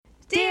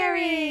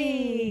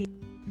Dairy!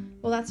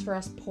 Well, that's for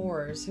us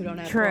poors who don't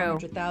have True.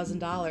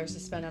 $400,000 to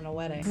spend on a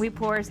wedding. We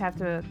poors have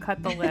to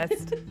cut the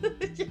list.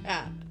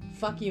 Yeah.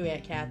 Fuck you,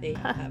 Aunt Kathy.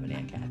 I don't have an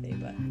Aunt Kathy,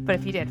 but... But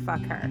if you did,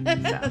 fuck her. So.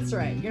 That's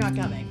right. You're not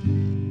coming.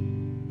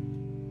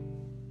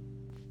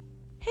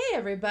 Hey,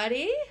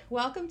 everybody.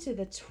 Welcome to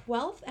the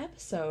 12th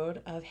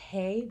episode of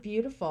Hey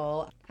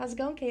Beautiful. How's it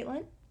going,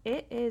 Caitlin?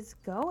 It is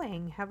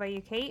going. How about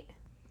you, Kate?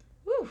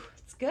 Woo,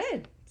 it's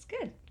good. It's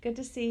good. Good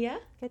to see ya.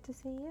 Good to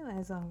see you,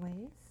 as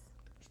always.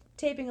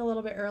 Taping a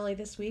little bit early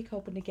this week,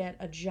 hoping to get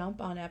a jump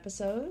on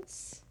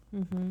episodes.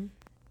 Mm-hmm.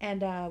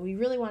 And we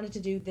really wanted to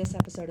do this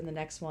episode and the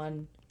next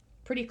one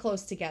pretty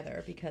close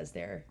together because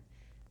they're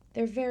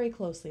very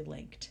closely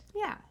linked.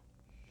 Yeah.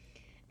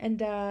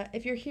 And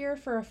if you're here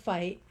for a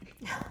fight,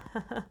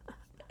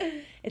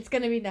 it's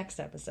going to be next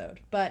episode.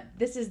 But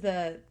this is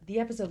the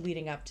episode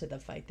leading up to the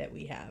fight that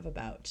we have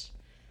about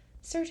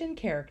certain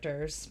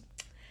characters.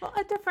 Well,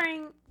 a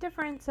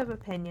difference of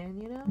opinion,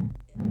 you know?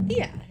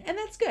 Yeah, and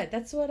that's good.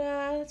 That's what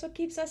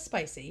keeps us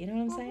spicy. You know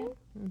what I'm saying?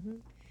 Mm-hmm.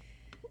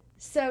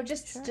 So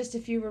just a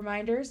few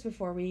reminders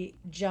before we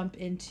jump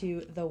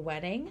into the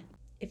wedding.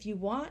 If you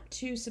want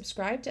to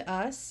subscribe to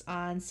us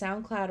on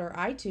SoundCloud or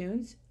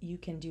iTunes, you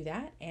can do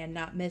that and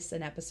not miss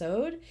an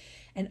episode.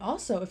 And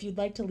also, if you'd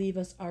like to leave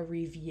us a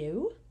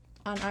review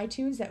on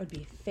iTunes, that would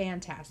be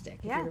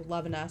fantastic. Yeah. If you're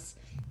loving us.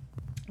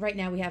 Right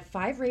now, we have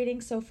 5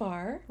 ratings so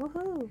far.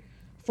 Woohoo.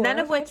 4 None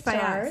out of which five by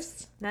stars.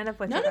 us. None of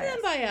None of them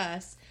by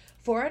us.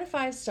 4 out of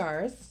 5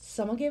 stars.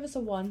 Someone gave us a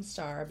 1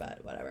 star,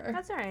 but whatever.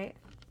 That's all right.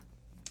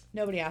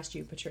 Nobody asked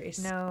you, Patrice.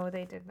 No,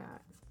 they did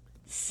not.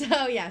 So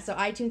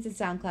iTunes and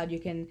SoundCloud, you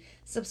can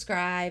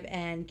subscribe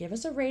and give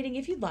us a rating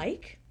if you'd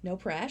like. No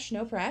press.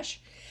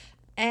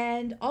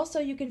 And also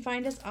you can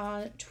find us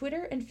on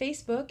Twitter and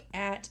Facebook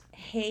at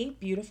Hey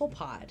Beautiful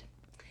Pod.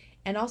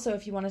 And also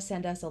if you want to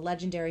send us a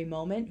legendary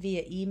moment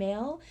via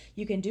email,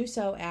 you can do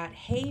so at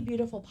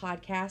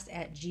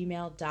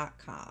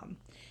heybeautifulpodcast@gmail.com.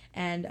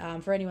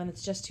 And for anyone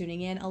that's just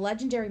tuning in, a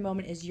legendary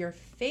moment is your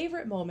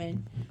favorite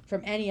moment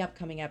from any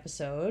upcoming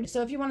episode.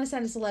 So if you want to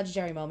send us a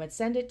legendary moment,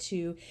 send it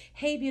to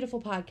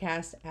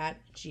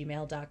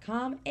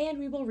heybeautifulpodcast@gmail.com and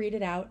we will read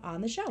it out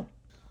on the show.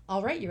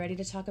 All right, you ready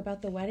to talk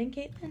about the wedding,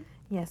 Caitlin?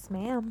 Yes,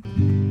 ma'am.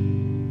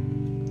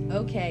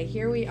 Okay,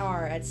 here we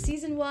are at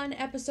Season 1,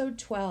 Episode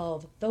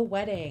 12, The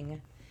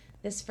Wedding.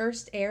 This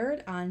first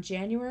aired on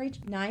January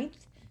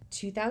 9th,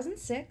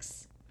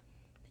 2006.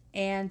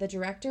 And the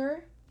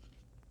director,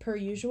 per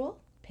usual,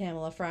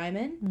 Pamela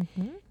Fryman.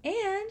 Mm-hmm.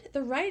 And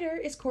the writer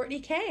is Courtney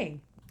Kang.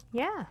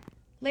 Yeah.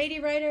 Lady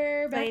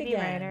writer back Lady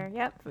again. writer,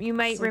 yep. You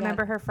might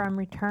remember her from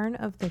Return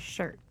of the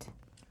Shirt.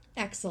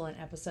 Excellent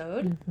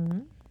episode.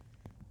 Mm-hmm.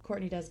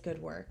 Courtney does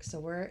good work, so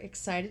we're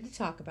excited to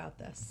talk about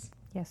this.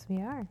 Yes,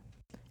 we are.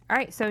 All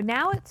right, so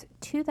now it's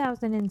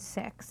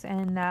 2006,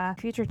 and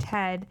future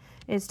Ted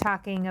is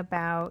talking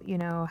about, you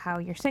know, how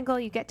you're single,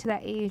 you get to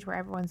that age where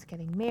everyone's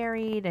getting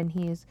married, and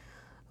he's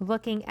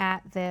looking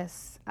at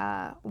this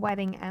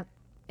wedding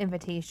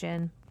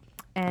invitation,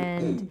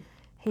 and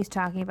he's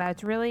talking about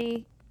it's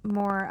really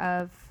more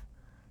of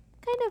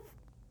kind of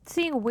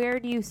seeing where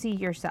do you see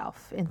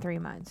yourself in 3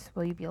 months.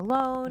 Will you be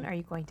alone? Are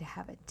you going to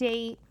have a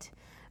date?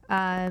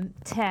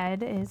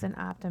 Ted is an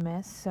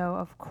optimist, so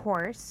of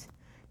course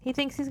he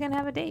thinks he's going to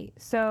have a date.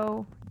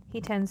 So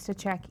he tends to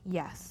check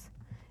yes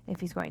if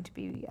he's going to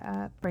be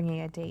bringing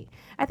a date.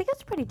 I think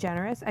it's pretty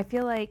generous. I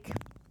feel like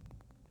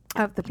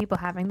of the people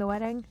having the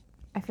wedding,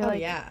 I feel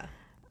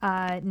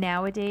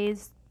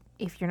nowadays,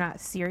 if you're not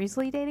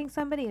seriously dating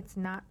somebody, it's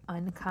not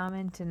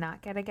uncommon to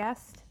not get a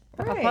guest.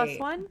 A plus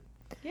one.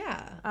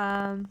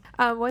 Yeah.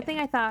 One thing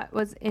I thought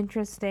was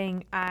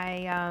interesting,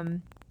 I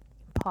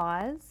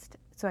paused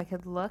so I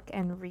could look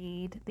and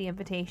read the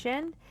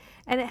invitation,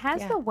 and it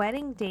has the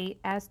wedding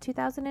date as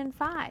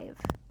 2005.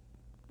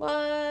 What?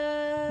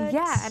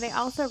 Yeah, and I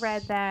also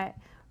read that,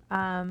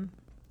 I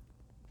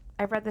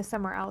read this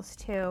somewhere else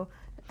too,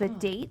 the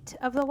date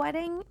of the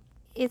wedding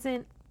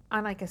isn't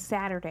on like a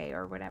Saturday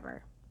or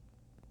whatever.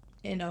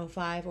 In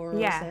 05 or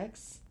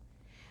 06?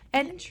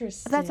 And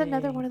interesting. That's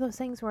another one of those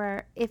things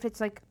where if it's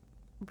like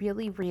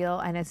really real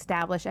and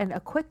established and a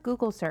quick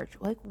Google search,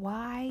 like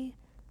why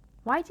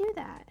do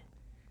that?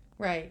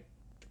 Right,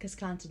 because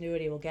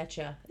continuity will get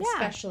you,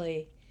 Yeah.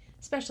 especially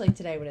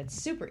today when it's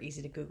super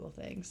easy to Google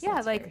things. Yeah,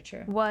 That's like very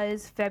true.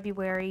 was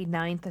February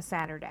 9th a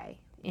Saturday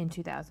in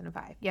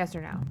 2005? Yes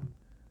or no?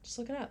 Just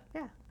look it up.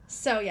 Yeah.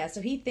 So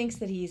he thinks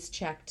that he's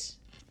checked,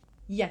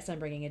 yes, I'm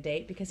bringing a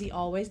date, because he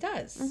always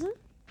does. Mm-hmm.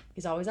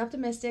 He's always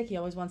optimistic. He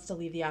always wants to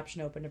leave the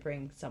option open to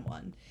bring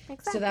someone.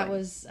 Exactly. So that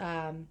was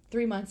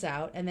 3 months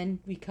out, and then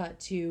we cut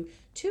to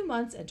 2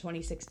 months and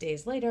 26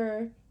 days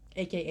later,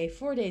 aka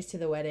 4 days to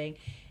the wedding,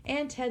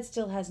 and Ted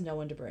still has no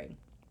one to bring.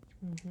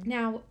 Mm-hmm.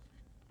 Now,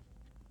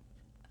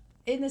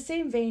 in the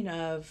same vein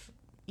of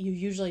you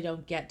usually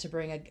don't get to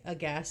bring a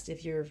guest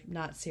if you're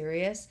not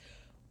serious,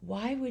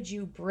 why would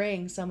you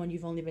bring someone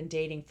you've only been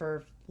dating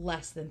for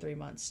less than 3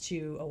 months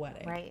to a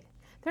wedding? Right.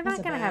 They're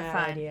not going to have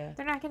fun. Idea.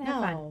 They're not going to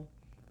have fun.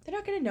 They're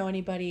not going to know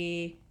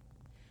anybody.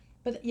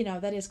 But,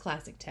 that is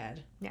classic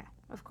Ted. Yeah,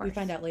 of course. We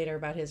find out later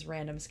about his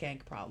random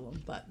skank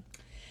problem, but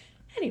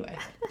anyway.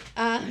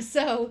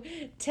 So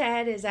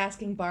Ted is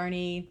asking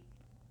Barney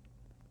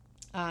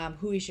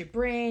who he should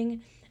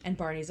bring, and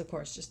Barney's, of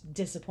course, just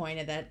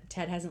disappointed that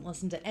Ted hasn't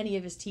listened to any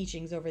of his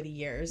teachings over the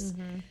years.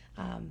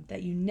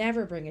 That you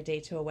never bring a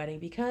date to a wedding,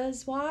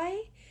 because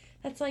why?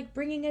 That's like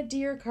bringing a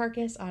deer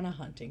carcass on a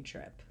hunting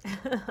trip.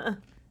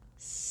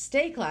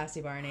 Stay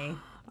classy, Barney.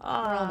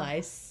 Real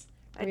nice.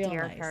 A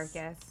deer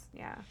carcass,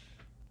 yeah.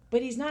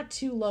 But he's not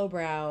too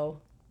lowbrow,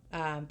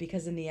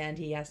 because in the end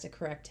he has to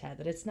correct Ted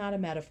that it's not a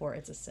metaphor,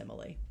 it's a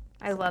simile.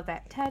 I love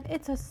that. Ted,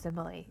 it's a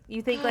simile.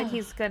 You think like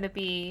he's gonna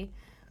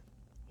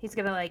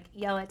like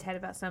yell at Ted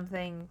about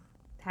something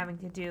having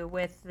to do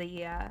with the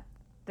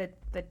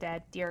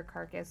dead deer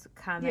carcass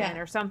comment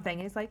or something.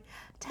 He's like,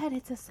 Ted,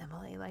 it's a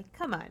simile. Like,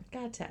 come on.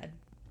 God, Ted.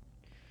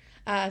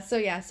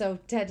 So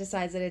Ted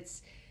decides that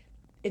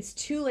it's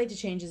too late to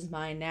change his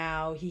mind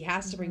now. He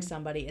has to bring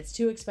somebody. It's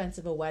too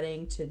expensive a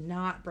wedding to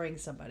not bring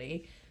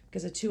somebody,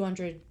 because a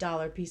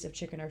 $200 piece of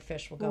chicken or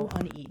fish will go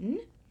uneaten.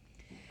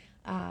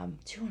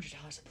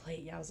 $200 a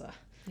plate, yowza.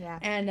 Yeah.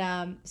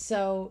 And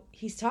so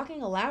he's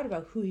talking aloud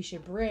about who he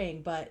should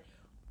bring, but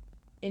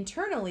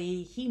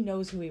internally he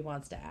knows who he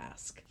wants to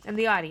ask. And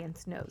the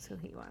audience knows who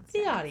he wants to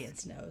ask. The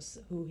audience knows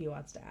who he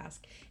wants to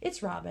ask.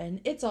 It's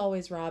Robin. It's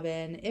always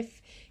Robin.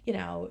 If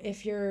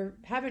you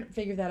haven't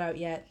figured that out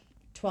yet,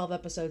 12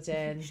 episodes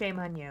in. Shame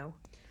on you.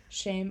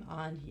 Shame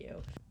on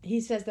you.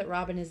 He says that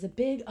Robin is the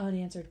big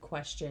unanswered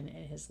question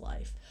in his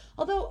life.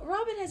 Although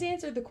Robin has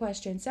answered the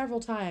question several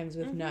times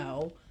with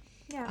no.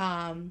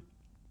 Yeah.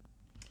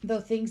 Though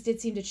things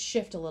did seem to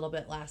shift a little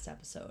bit last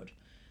episode.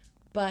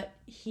 But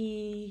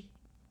he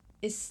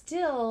is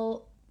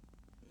still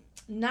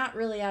not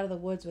really out of the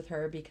woods with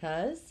her,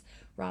 because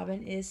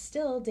Robin is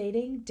still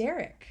dating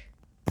Derek.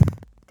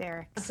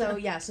 So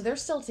they're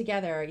still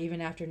together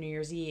even after New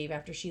Year's Eve,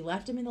 after she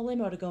left him in the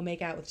limo to go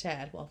make out with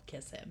Ted. Well,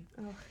 kiss him.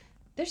 Oh.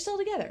 They're still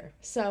together.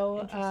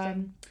 So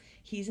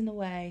he's in the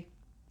way.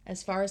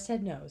 As far as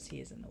Ted knows, he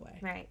is in the way.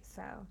 Right.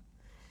 So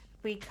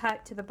we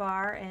cut to the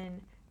bar,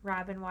 and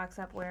Robin walks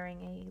up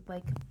wearing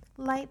a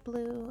light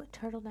blue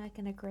turtleneck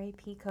and a gray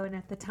pea coat. And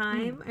at the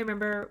time, I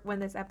remember when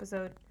this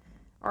episode,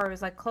 or it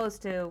was close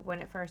to when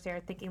it first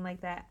aired, thinking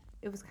that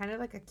it was kind of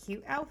like a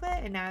cute outfit.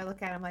 And now I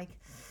look at him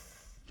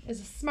it's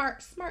a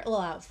smart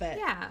little outfit.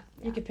 Yeah.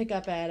 You could pick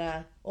up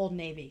at Old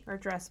Navy. Or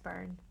Dress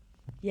Barn.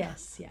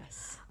 Yes.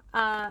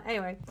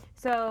 Anyway,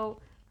 so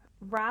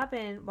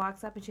Robin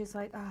walks up and she's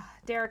like,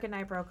 Derek and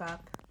I broke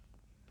up.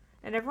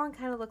 And everyone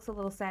kind of looks a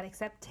little sad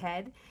except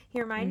Ted.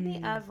 He reminded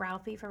me of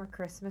Ralphie from A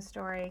Christmas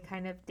Story,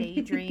 kind of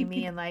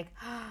daydreamy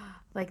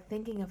and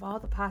thinking of all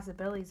the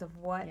possibilities of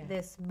what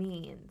this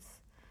means.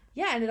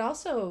 Yeah, and it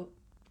also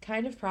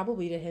kind of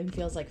probably to him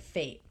feels like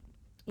fate.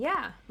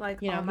 Yeah,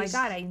 oh my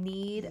God, I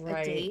need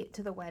a date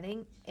to the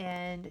wedding,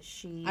 and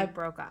I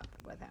broke up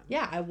with him.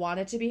 Yeah, I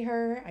wanted to be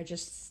her. I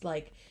just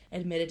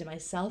admitted to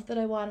myself that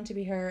I wanted to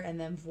be her, and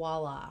then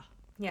voila.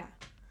 Yeah.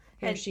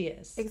 Here she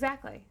is.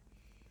 Exactly.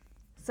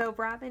 So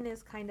Robin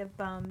is kind of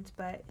bummed,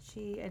 but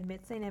she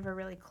admits they never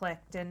really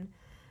clicked, and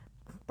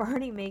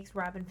Barney makes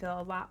Robin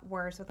feel a lot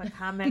worse with a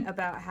comment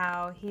about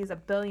how he's a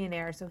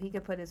billionaire, so he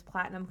could put his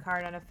platinum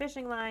card on a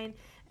fishing line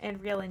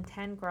and reel in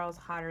 10 girls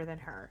hotter than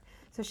her.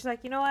 So she's like,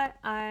 you know what?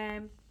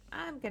 I'm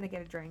going to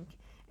get a drink.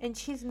 And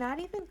she's not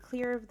even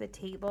clear of the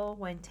table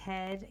when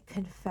Ted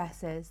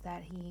confesses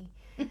that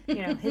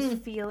his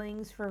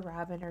feelings for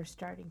Robin are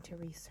starting to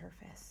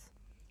resurface.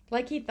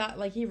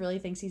 He really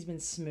thinks he's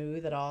been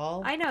smooth at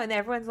all. I know, and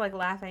everyone's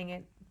laughing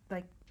at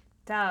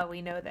duh,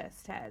 we know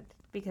this, Ted,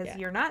 because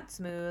you're not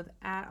smooth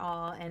at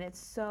all, and it's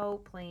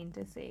so plain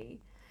to see.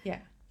 Yeah,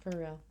 for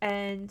real.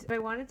 And I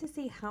wanted to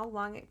see how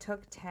long it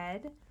took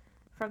Ted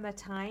from the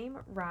time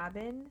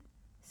Robin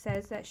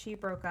says that she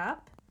broke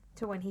up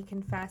to when he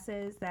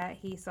confesses that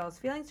he still has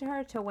feelings to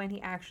her to when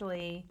he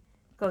actually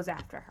goes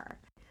after her.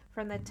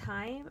 From the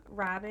time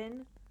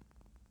Robin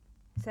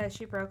says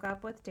she broke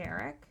up with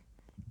Derek,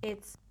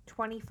 it's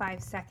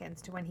 25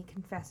 seconds to when he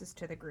confesses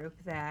to the group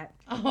that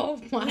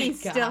he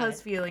still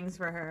has feelings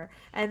for her.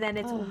 And then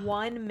it's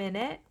 1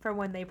 minute from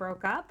when they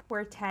broke up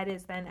where Ted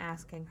is then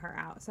asking her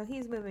out. So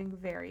he's moving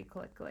very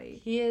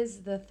quickly. He is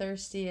the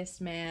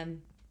thirstiest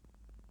man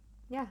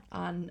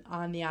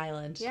on the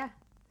island. Yeah.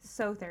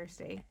 So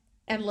thirsty.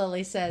 And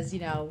Lily says,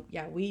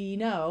 we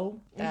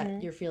know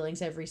that your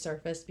feelings have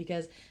resurfaced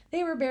because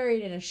they were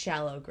buried in a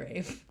shallow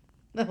grave.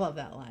 I love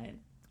that line.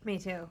 Me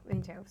too.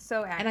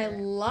 So accurate. And I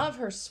love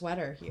her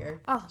sweater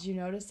here. Oh. Did you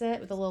notice it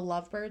with the little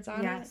lovebirds on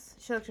it? Yes.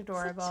 She looks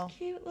adorable. Such a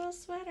cute little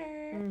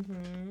sweater.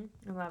 Mm-hmm.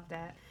 I love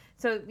that.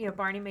 So,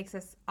 Barney makes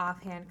this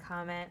offhand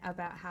comment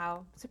about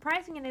how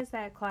surprising it is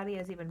that Claudia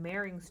is even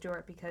marrying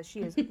Stuart because she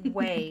is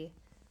way,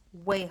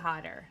 way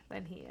hotter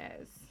than he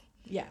is.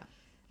 Yeah.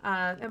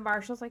 And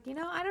Marshall's like,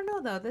 I don't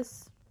know, though.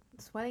 This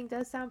wedding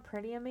does sound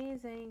pretty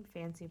amazing.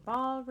 Fancy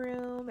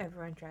ballroom,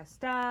 everyone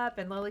dressed up.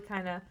 And Lily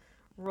kind of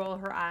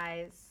rolls her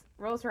eyes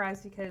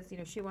because,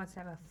 she wants to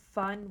have a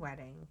fun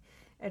wedding.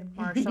 And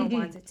Marshall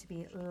wants it to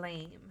be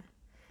lame.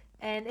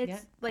 And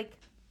it's like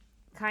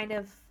kind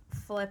of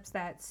flips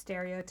that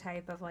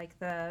stereotype of like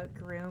the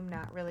groom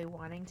not really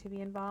wanting to be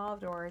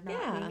involved or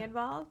not being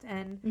involved.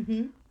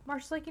 And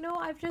Marshall's like,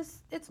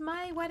 it's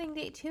my wedding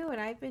date too,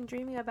 and I've been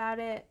dreaming about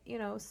it,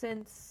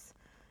 since,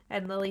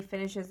 and Lily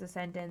finishes the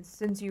sentence,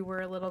 since you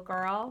were a little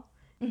girl.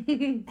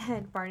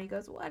 And Barney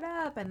goes, what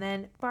up? And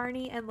then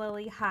Barney and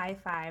Lily high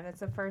five.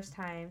 It's the first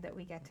time that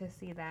we get to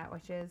see that,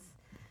 which is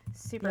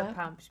super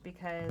pumped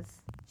because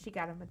she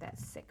got him with that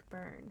sick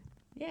burn.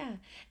 Yeah.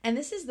 And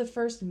this is the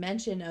first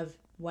mention of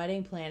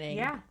wedding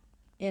planning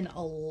in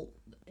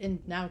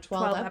now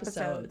 12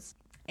 episodes.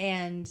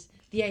 And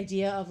the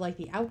idea of like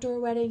the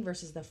outdoor wedding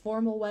versus the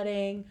formal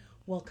wedding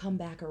will come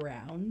back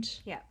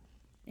around. Yeah.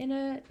 In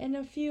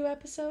a few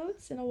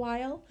episodes, in a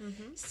while.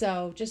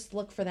 So just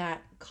look for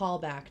that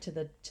callback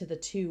to the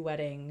two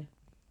wedding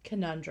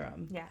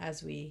conundrum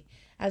as we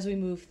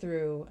move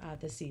through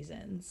the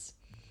seasons.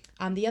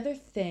 The other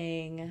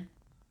thing,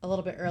 a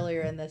little bit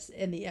earlier in the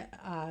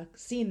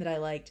scene that I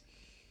liked,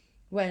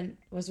 when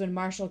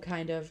Marshall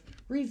kind of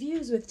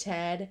reviews with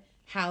Ted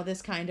how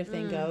this kind of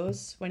thing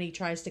goes when he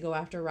tries to go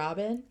after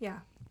Robin. Yeah,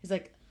 he's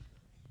like,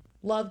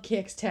 love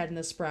kicks Ted in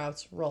the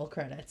Sprouts, roll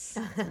credits.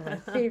 One of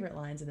my favorite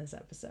lines in this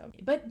episode.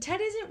 But Ted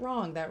isn't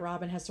wrong that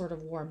Robin has sort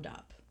of warmed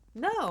up.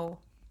 No,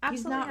 absolutely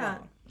He's not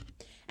wrong.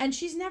 And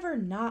she's never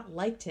not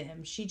liked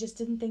him. She just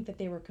didn't think that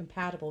they were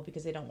compatible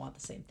because they don't want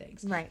the same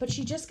things. Right. But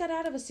she just got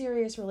out of a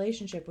serious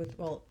relationship with,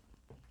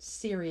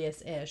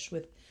 serious-ish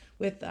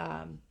with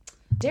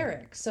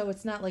Derek. So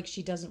it's not like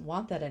she doesn't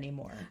want that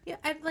anymore. Yeah,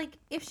 I'd like,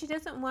 if she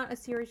doesn't want a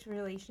serious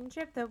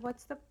relationship, then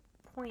what's the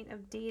point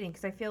of dating?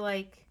 Because I feel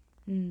like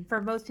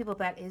for most people,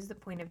 that is the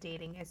point of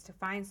dating, is to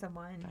find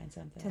someone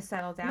to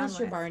settle down Unless with.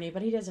 you're Barney,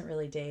 but he doesn't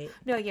really date.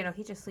 No,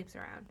 he just sleeps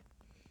around.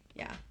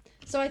 Yeah.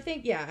 So I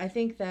think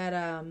that,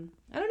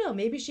 I don't know,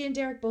 maybe she and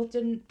Derek both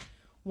didn't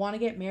want to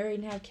get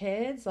married and have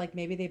kids. Like,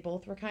 maybe they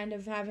both were kind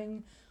of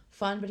having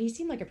fun, but he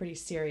seemed like a pretty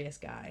serious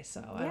guy,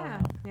 so I don't know.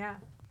 Yeah.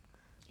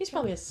 He's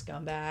probably a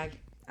scumbag.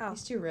 Oh.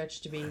 He's too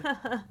rich to be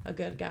a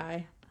good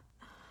guy.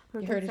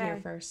 You heard it here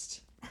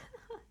first.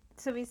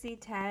 So we see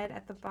Ted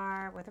at the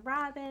bar with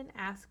Robin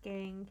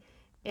asking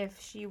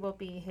if she will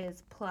be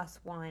his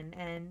 +1.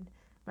 And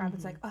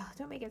Robin's like, oh,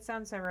 don't make it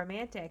sound so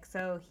romantic.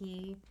 So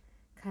he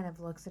kind of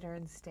looks at her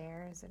and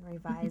stares and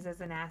revises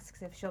and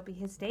asks if she'll be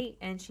his date.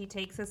 And she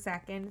takes a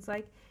second. It's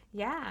like,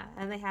 yeah.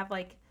 And they have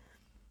like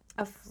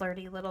a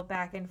flirty little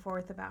back and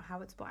forth about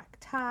how it's black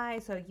tie.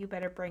 So you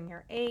better bring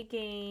your A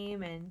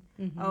game. And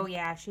oh,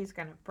 yeah, she's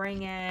going to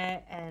bring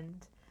it.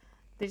 And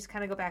they just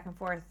kind of go back and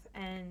forth,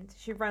 and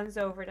she runs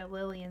over to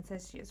Lily and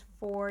says she has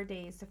 4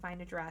 days to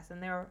find a dress,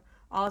 and they're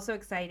all so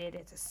excited.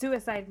 It's a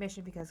suicide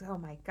mission because, oh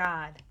my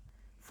God,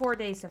 4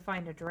 days to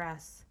find a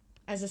dress.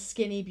 As a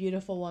skinny,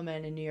 beautiful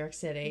woman in New York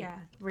City. Yeah,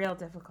 real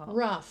difficult.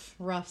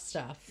 Rough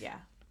stuff. Yeah.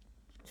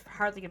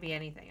 Hardly could be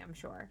anything, I'm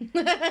sure.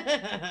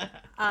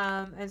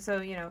 And so,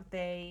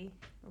 they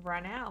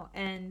run out,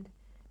 and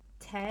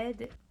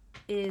Ted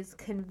is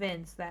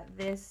convinced that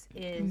this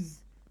is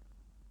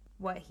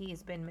what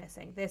he's been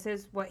missing. This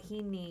is what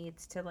he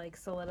needs to like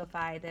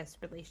solidify this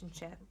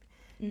relationship.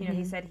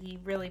 He said he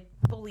really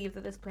believed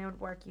that this plan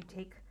would work. You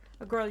take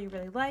a girl you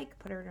really like,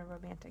 put her in a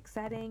romantic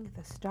setting,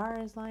 the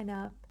stars line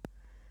up,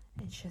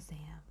 and Shazam.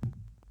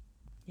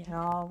 Yeah. It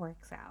all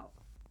works out.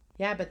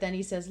 Yeah, but then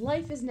he says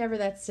life is never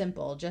that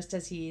simple, just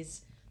as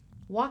he's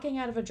walking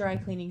out of a dry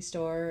cleaning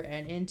store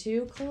and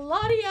into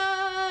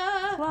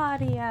Claudia,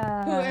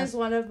 who is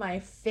one of my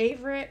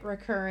favorite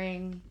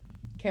recurring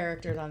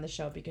characters on the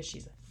show because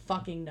she's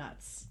fucking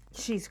nuts.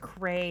 She's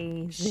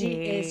crazy. She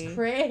is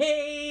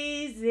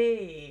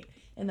crazy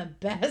in the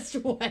best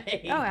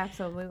way. Oh,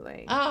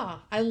 absolutely.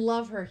 I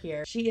love her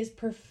here. She is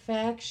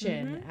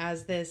perfection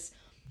as this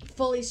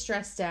fully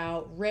stressed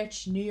out,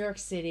 rich New York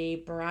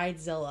City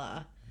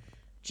bridezilla,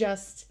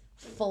 just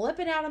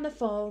flipping out on the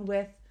phone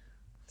with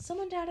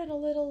someone down at a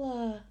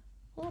little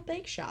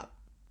bake shop.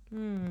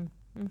 We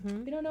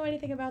don't know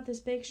anything about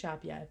this bake shop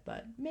yet,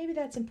 but maybe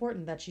that's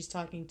important that she's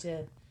talking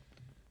to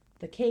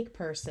the cake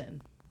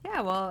person.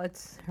 Yeah, well,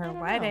 it's her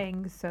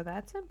wedding, so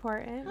that's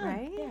important,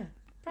 right? Yeah.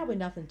 Probably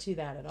nothing to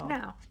that at all.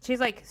 No. She's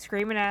like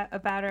screaming at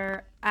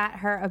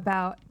her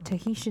about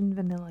Tahitian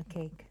vanilla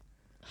cake.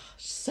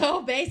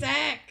 So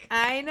basic!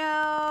 I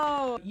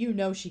know! You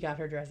know she got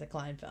her dress at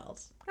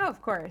Kleinfeld's. Oh,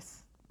 of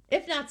course.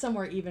 If not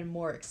somewhere even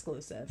more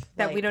exclusive.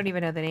 That we don't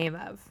even know the name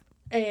of.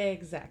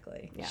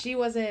 Exactly. Yeah. She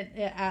wasn't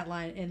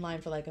in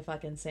line for like a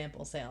fucking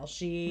sample sale.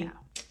 She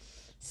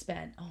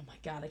spent, oh my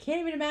God, I can't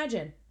even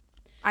imagine.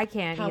 I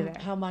can't either.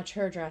 How much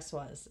her dress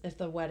was if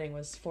the wedding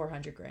was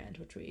 $400,000,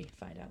 which we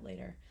find out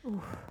later.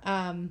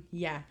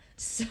 Yeah.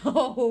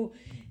 So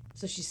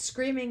she's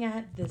screaming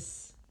at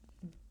this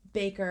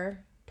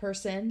baker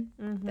person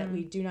that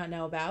we do not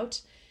know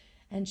about,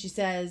 and she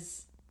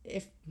says,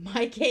 if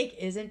my cake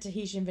isn't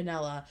Tahitian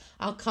vanilla,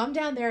 I'll come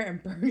down there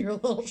and burn your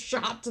little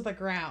shop to the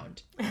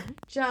ground.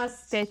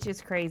 Just bitch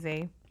is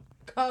crazy.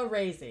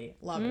 Crazy.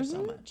 Love her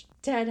so much.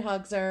 Ted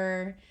hugs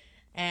her.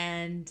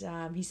 And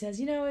he says,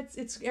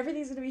 it's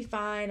everything's going to be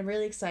fine. I'm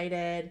really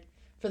excited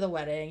for the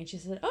wedding. And she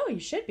said, oh, you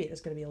should be.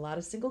 There's going to be a lot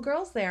of single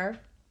girls there.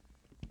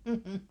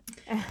 And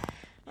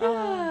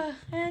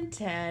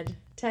Ted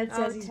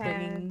says he's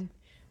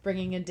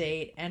bringing a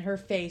date, and her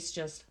face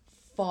just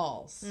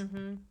falls.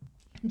 And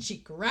she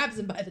grabs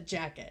him by the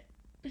jacket.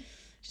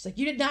 She's like,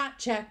 you did not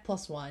check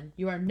 +1.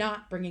 You are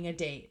not bringing a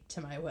date to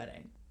my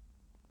wedding.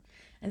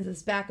 And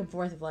this back and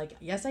forth of like,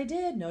 yes, I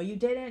did. No, you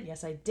didn't.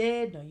 Yes, I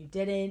did. No, you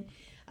didn't.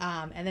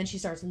 And then she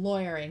starts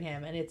lawyering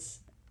him, and it's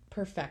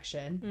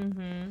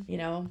perfection. You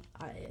know,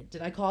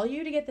 did I call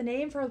you to get the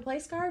name for the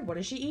place card? What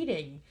is she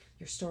eating?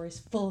 Your story's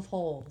full of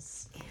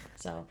holes.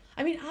 So,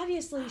 I mean,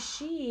 obviously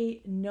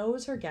she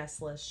knows her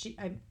guest list.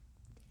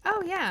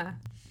 Oh, yeah.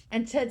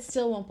 And Ted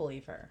still won't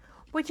believe her.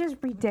 Which is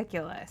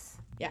ridiculous.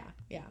 Yeah.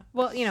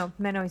 Well, you know,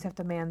 men always have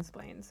to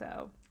mansplain,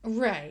 so.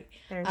 Right.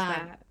 There's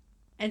that.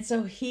 And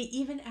so he,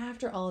 even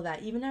after all of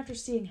that, even after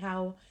seeing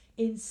how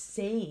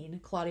insane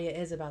Claudia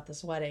is about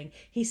this wedding,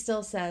 he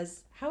still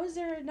says, how is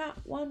there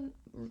not one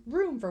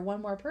room for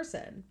one more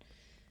person?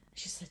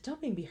 She said,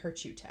 don't make me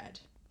hurt you, Ted.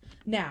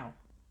 Now,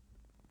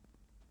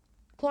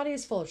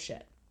 Claudia's full of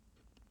shit.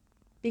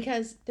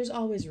 Because there's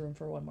always room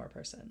for one more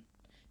person.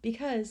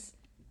 Because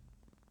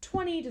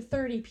 20 to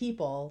 30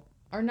 people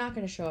are not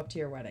going to show up to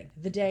your wedding.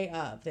 The day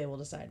of, they will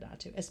decide not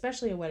to.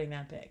 Especially a wedding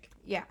that big.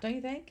 Yeah. Don't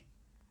you think?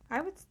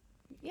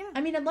 Yeah.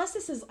 I mean, unless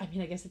this is, I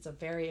guess it's a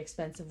very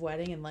expensive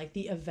wedding and like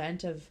the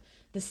event of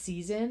the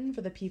season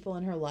for the people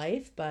in her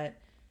life. But,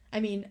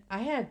 I mean, I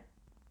had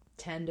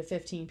 10 to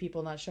 15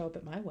 people not show up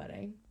at my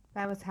wedding.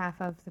 That was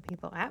half of the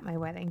people at my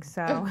wedding,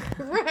 so.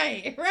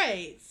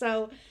 Right.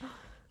 So,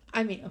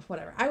 I mean,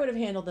 whatever. I would have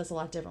handled this a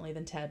lot differently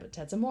than Ted, but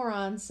Ted's a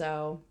moron,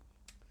 so.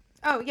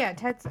 Oh, yeah,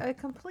 Ted's a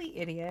complete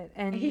idiot.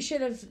 And he should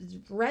have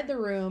read the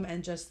room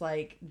and just,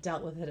 like,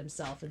 dealt with it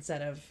himself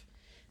instead of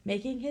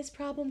making his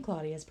problem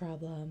Claudia's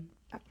problem.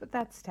 But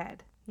that's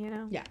Ted, you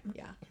know? Yeah.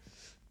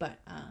 But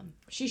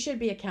she should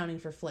be accounting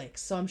for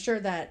flakes. So I'm sure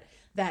that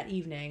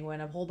evening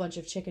when a whole bunch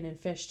of chicken and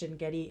fish didn't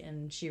get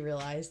eaten, she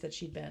realized that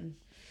she'd been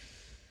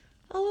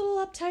a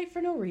little uptight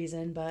for no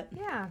reason. But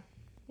yeah,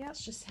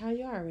 that's just how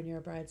you are when you're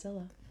a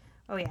bridezilla.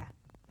 Oh, yeah.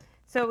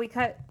 So we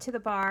cut to the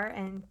bar,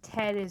 and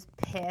Ted is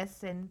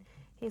pissed, and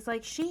he's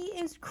like, she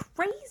is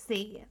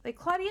crazy. Like,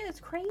 Claudia is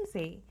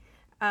crazy.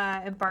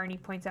 And Barney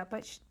points out,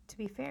 but to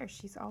be fair,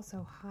 she's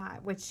also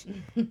hot, which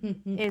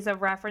is a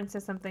reference to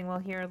something we'll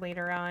hear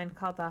later on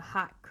called the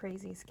hot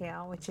crazy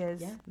scale, which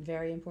is... Yeah,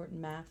 very important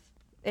math.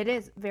 It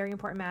is very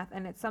important math,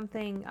 and it's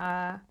something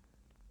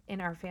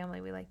in our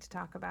family we like to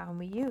talk about and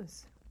we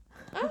use.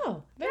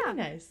 Oh, very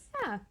nice.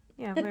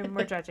 Yeah, when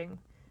we're judging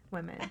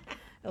women.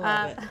 I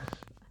love it.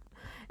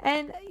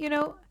 And, you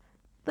know,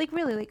 like,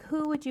 really, like,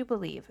 who would you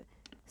believe?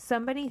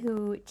 Somebody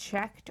who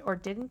checked or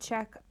didn't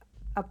check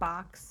a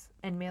box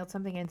and mailed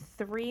something in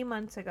 3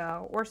 months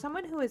ago, or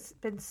someone who has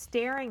been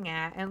staring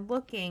at and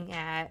looking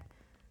at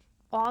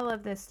all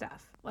of this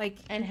stuff, like,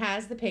 and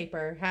has the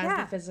paper, has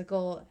the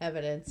physical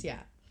evidence,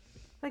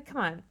 like,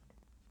 come on.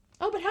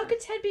 Oh, but how could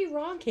Ted be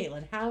wrong,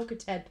 Caitlin? How could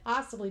Ted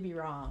possibly be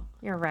wrong?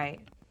 You're right.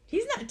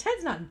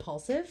 Ted's not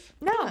impulsive.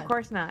 No, of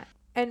course not.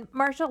 And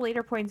Marshall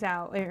later points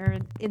out, or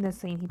in the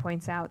scene, he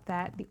points out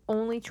that the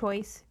only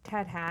choice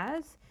Ted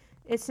has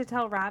is to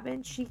tell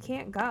Robin she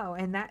can't go,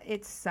 and that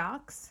it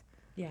sucks.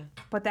 Yeah.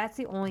 But that's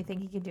the only thing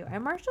he can do.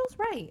 And Marshall's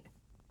right.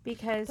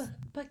 Because...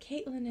 But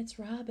Caitlin, it's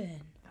Robin.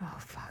 Oh,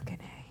 fucking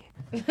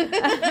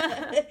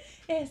A.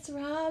 It's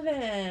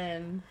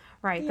Robin.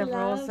 Right, the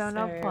rules don't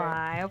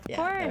apply. Of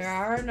course. There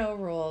are no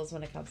rules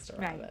when it comes to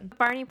Robin. Right.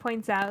 Barney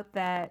points out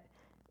that,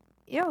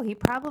 he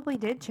probably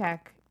did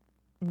check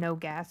no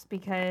guests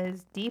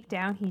because deep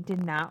down he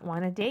did not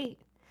want to date.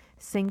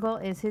 Single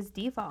is his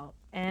default.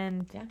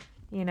 And,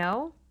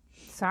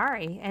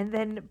 sorry. And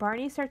then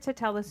Barney starts to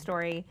tell the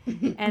story.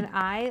 And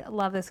I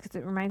love this because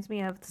it reminds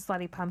me of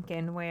Slutty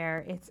Pumpkin,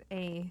 where it's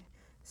a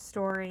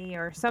story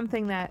or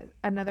something that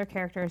another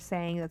character is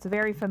saying that's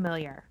very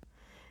familiar.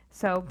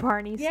 So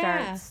Barney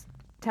starts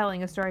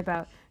telling a story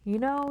about,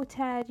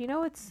 Ted,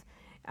 it's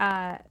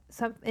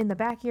some in the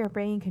back of your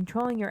brain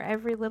controlling your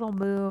every little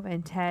move.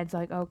 And Ted's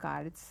like, oh,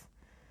 God, it's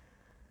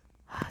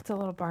a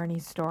little Barney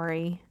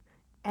story.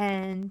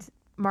 And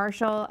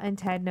Marshall and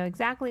Ted know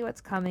exactly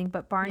what's coming,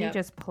 but Barney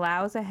just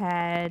plows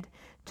ahead,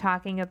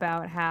 talking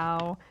about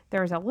how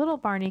there's a little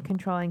Barney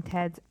controlling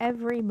Ted's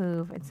every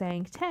move and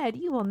saying, Ted,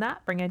 you will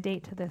not bring a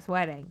date to this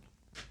wedding.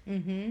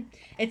 Mm-hmm.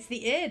 It's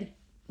the id.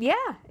 Yeah,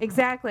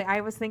 exactly.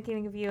 I was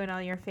thinking of you and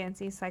all your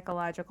fancy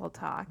psychological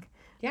talk.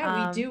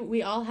 Yeah, we do.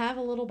 We all have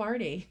a little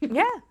Barney.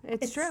 Yeah,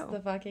 it's true. The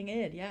fucking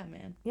id. Yeah,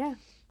 man. Yeah,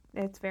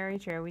 it's very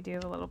true. We do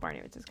have a little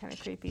Barney, which is kind of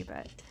creepy,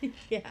 but...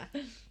 Yeah.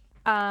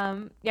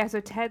 So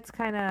Ted's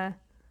kind of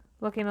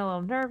looking a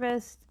little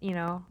nervous,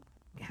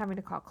 having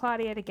to call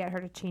Claudia to get her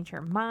to change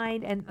her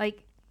mind. And,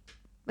 like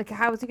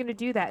how is he going to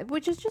do that?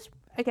 Which is just,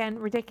 again,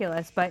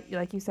 ridiculous. But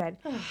like you said,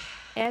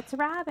 it's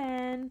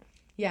Robin.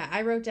 Yeah,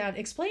 I wrote down,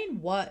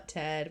 explain what,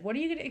 Ted? What are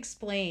you going to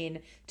explain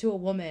to a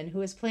woman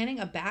who is planning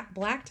a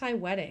black tie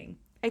wedding?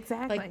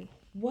 Exactly. Like,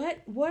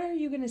 what are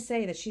you going to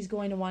say that she's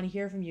going to want to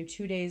hear from you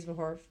 2 days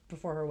before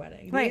her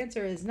wedding? The Right.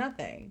 answer is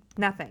nothing.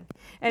 Nothing.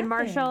 And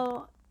Nothing.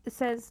 Marshall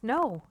says,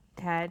 no,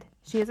 Ted,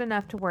 she has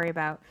enough to worry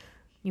about.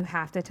 You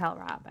have to tell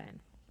Robin.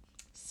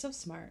 So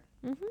smart.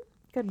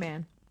 Good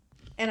man.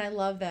 And I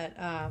love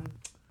that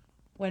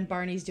when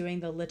Barney's doing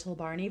the little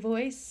Barney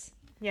voice,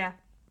 Yeah.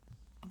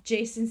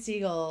 Jason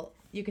Segel,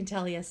 you can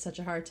tell he has such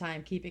a hard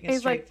time keeping a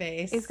straight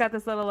face. He's got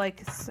this little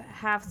like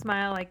half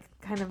smile, like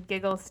kind of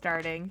giggle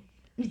starting.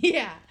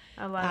 Yeah.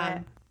 I love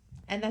it.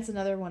 And that's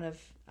another one of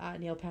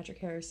Neil Patrick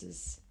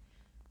Harris's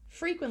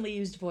frequently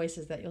used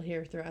voices that you'll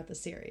hear throughout the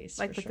series.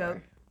 Like the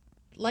goat.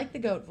 Like the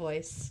goat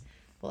voice.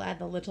 We'll add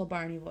the little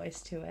Barney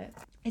voice to it.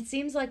 It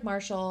seems like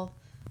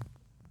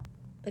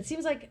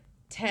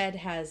Ted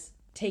has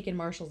taken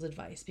Marshall's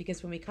advice,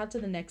 because when we cut to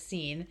the next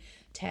scene,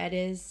 Ted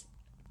is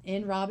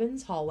in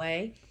Robin's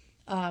hallway,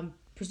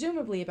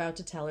 presumably about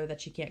to tell her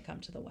that she can't come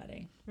to the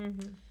wedding.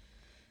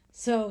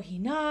 So he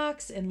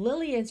knocks, and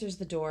Lily answers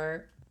the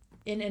door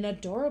in an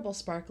adorable,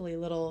 sparkly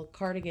little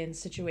cardigan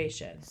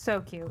situation. So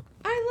cute.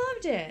 I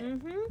loved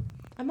it.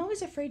 I'm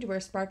always afraid to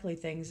wear sparkly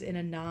things in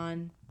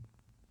a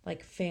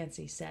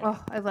fancy setting.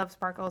 Oh, I love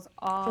sparkles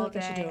all I should do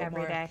day, it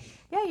every more. day.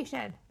 Yeah, you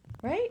should.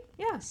 Right?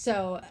 Yeah.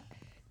 So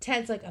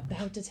Ted's like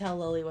about to tell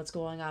Lily what's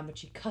going on, but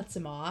she cuts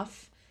him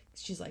off.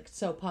 She's like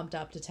so pumped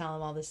up to tell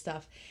him all this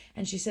stuff.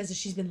 And she says that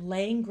she's been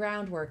laying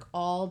groundwork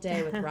all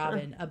day with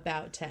Robin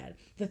about Ted.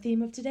 The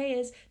theme of today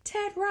is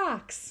Ted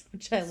rocks,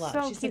 which I love.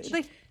 So She's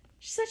cute.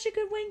 she's such a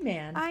good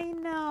wingman. I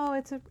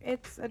know.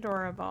 It's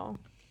adorable.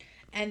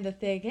 And the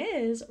thing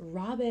is,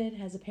 Robin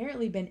has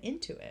apparently been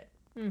into it.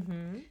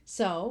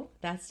 So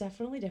that's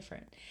definitely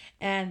different.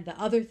 And the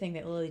other thing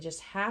that Lily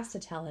just has to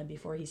tell him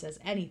before he says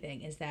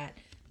anything is that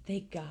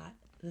they got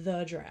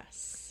the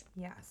dress.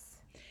 Yes.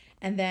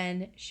 And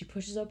then she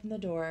pushes open the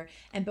door,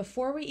 and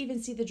before we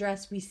even see the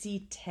dress, we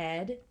see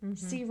Ted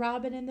see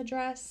Robin in the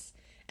dress,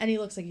 and he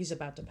looks like he's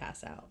about to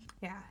pass out.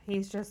 Yeah,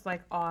 he's just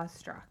like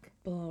awestruck.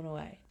 Blown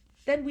away.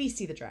 Then we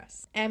see the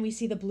dress, and we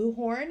see the blue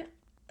horn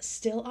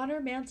still on her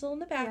mantle in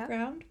the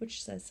background,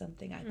 which says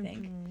something, I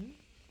think.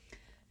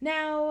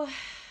 Now,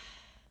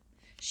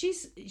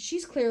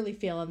 she's clearly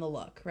feeling the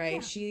look,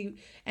 right?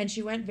 Yeah.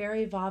 She went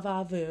very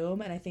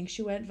va-va-voom, and I think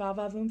she went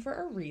va-va-voom for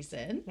a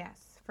reason.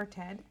 Yes, for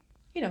Ted.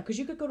 You know, because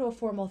you could go to a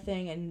formal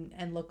thing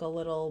and look a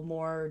little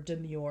more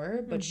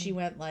demure, but she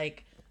went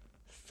like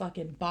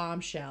fucking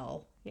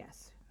bombshell.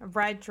 Yes. A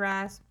red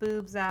dress,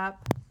 boobs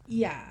up.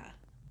 Yeah.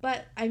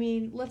 But, I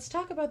mean, let's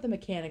talk about the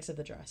mechanics of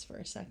the dress for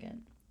a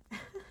second.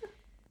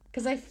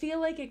 Because I feel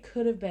like it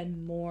could have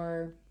been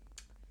more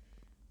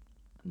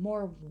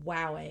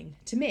wowing,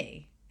 to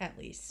me, at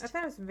least. I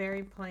thought it was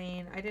very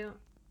plain. I didn't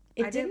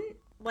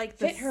like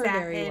fit the her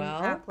satin very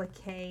well.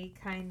 applique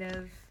kind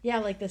of. Yeah,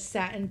 like the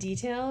satin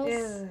details.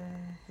 Ugh.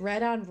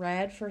 Red on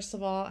red, first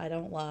of all, I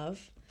don't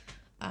love.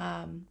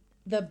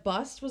 The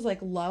bust was like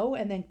low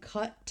and then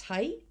cut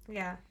tight.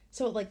 Yeah.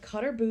 So it like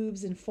cut her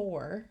boobs in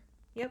 4.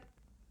 Yep.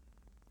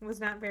 It was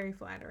not very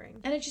flattering.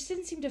 And it just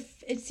didn't seem to,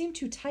 it seemed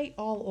too tight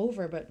all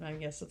over, but I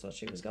guess that's what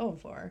she was going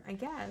for. I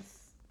guess.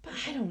 But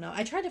I don't know.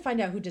 I tried to find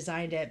out who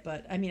designed it,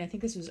 but I mean, I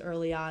think this was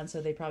early on,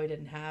 so they probably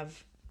didn't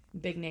have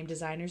big name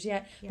designers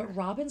yet. Yeah. But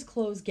Robin's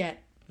clothes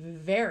get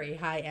very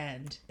high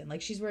end, and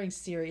like she's wearing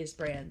serious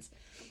brands.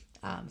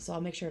 So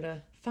I'll make sure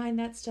to find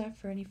that stuff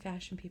for any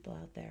fashion people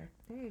out there.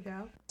 There you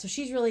go. So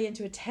she's really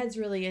into it. Ted's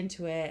really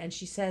into it, and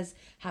she says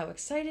how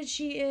excited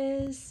she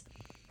is.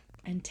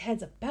 And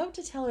Ted's about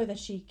to tell her that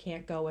she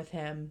can't go with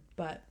him,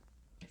 but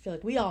I feel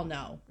like we all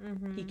know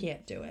he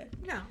can't do it.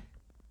 No.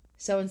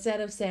 So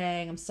instead of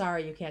saying, I'm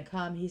sorry you can't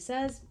come, he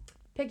says,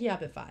 pick you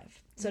up at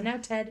 5. So now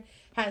Ted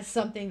has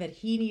something that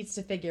he needs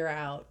to figure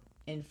out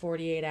in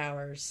 48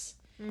 hours.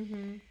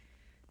 And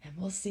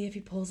we'll see if he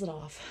pulls it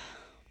off.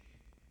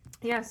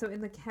 Yeah, so in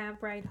the cab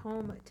ride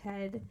home,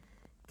 Ted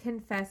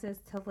confesses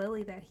to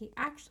Lily that he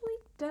actually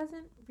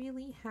doesn't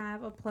really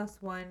have a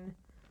 +1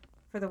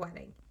 for the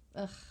wedding.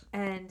 Ugh.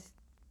 And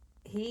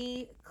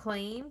he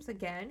claims,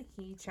 again,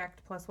 he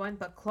checked +1,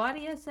 but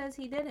Claudia says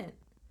he didn't.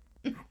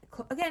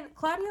 Again,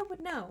 Claudia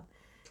would know.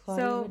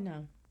 Claudia would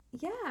know.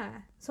 Yeah.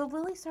 So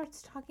Lily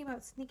starts talking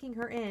about sneaking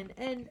her in.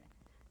 And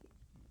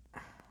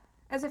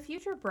as a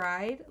future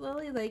bride,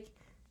 Lily, like,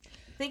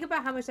 think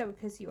about how much that would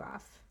piss you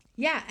off.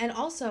 Yeah, and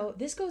also,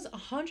 this goes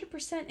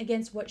 100%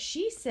 against what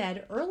she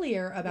said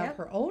earlier about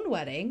her own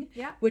wedding,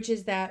 which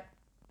is that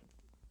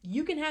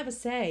you can have a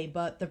say,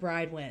 but the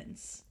bride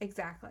wins.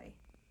 Exactly.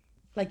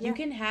 Like, you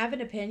can have an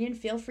opinion,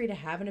 feel free to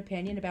have an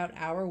opinion about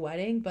our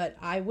wedding, but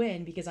I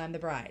win because I'm the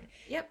bride.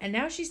 Yep. And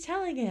now she's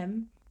telling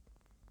him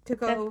to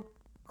go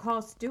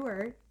call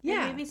Stuart.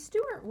 Yeah. And maybe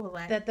Stuart will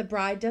let. That the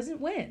bride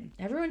doesn't win.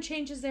 Everyone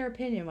changes their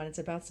opinion when it's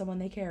about someone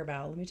they care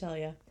about, let me tell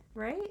you.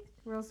 Right?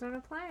 Rules don't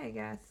apply, I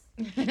guess.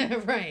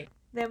 Right.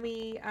 Then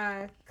we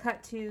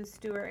cut to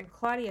Stuart and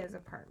Claudia's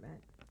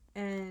apartment.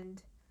 And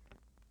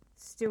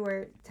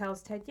Stuart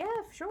tells Ted, yeah,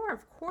 sure,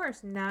 of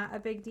course, not a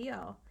big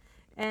deal.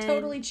 And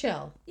totally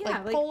chill.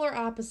 Yeah, like polar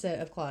opposite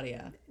of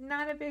Claudia.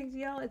 Not a big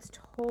deal. It's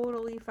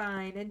totally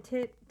fine. And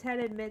Ted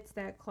admits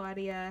that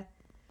Claudia.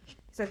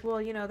 He's like,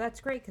 well, that's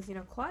great because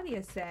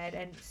Claudia said,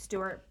 and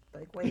Stuart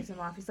like waves him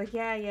off. He's like,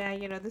 yeah.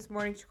 This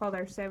morning she called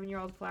our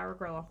 7-year-old flower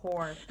girl a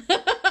whore.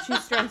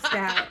 She's stressed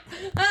out.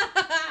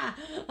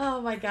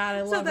 Oh my god,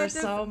 I love her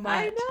so much.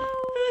 I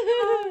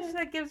know. So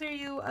that gives her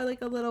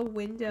a little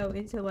window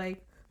into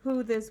like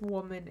who this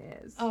woman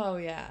is. Oh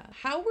yeah.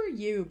 How were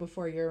you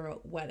before your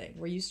wedding?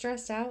 Were you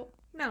stressed out?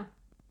 No.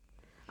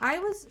 I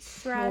was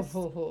stressed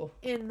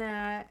in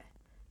that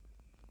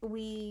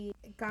we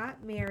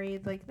got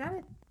married, like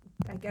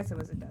I guess it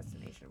was a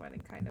destination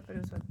wedding kind of, but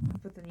it was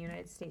within the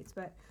United States.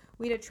 But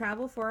we had to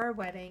travel for our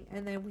wedding,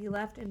 and then we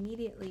left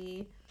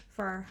immediately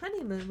for our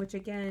honeymoon, which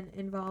again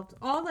involved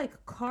all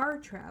like car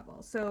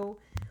travel. So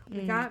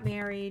we got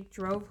married,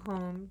 drove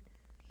home,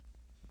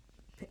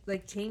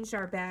 like changed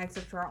our bags,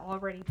 which were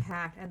already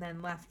packed, and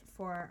then left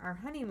for our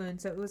honeymoon.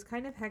 So it was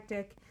kind of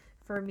hectic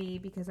for me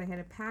because I had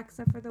to pack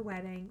stuff for the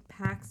wedding,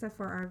 pack stuff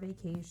for our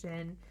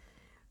vacation.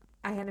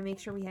 I had to make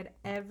sure we had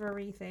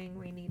everything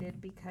we needed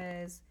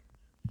because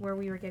where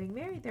we were getting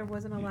married, there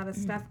wasn't a lot of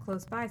stuff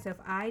close by. So if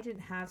I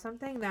didn't have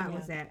something, that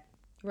was it.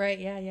 Right.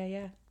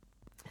 Yeah.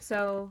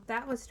 So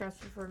that was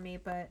stressful for me,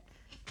 but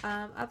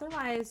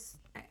otherwise,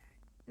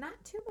 not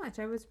too much.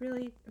 I was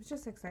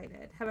just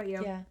excited. How about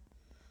you? Yeah.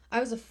 I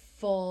was a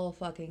full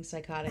fucking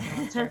psychotic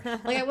monster.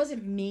 Like, I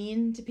wasn't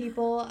mean to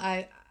people.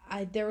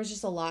 There was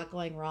just a lot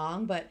going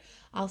wrong, but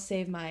I'll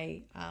save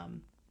my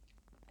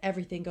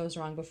everything goes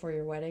wrong before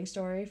your wedding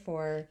story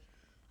for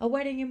a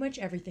wedding in which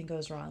everything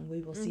goes wrong.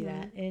 We will see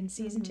that in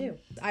season 2.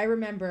 I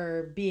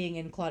remember being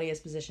in Claudia's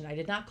position. I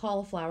did not call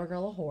a flower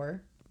girl a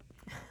whore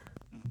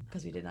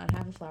because we did not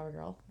have a flower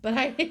girl, but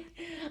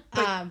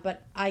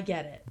I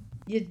get it.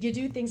 You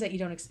do things that you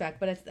don't expect,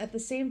 but at the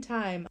same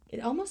time,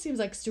 it almost seems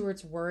like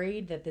Stuart's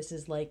worried that this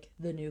is like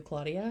the new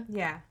Claudia.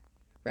 Yeah.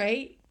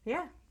 Right?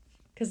 Yeah.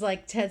 Because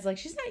like Ted's like,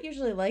 she's not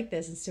usually like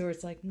this, and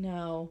Stuart's like,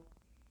 no.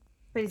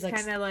 But he's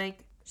kind of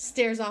like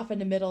stares off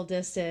into middle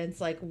distance,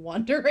 like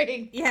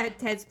wondering. Yeah,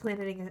 Ted's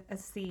planting a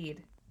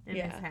seed in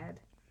his head.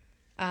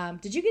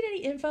 Did you get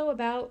any info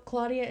about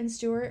Claudia and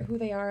Stuart, who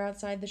they are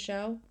outside the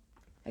show?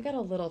 I got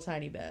a little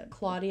tiny bit.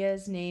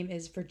 Claudia's name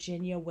is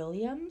Virginia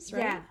Williams,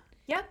 right? Yeah.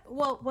 Yep.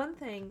 Well, one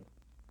thing.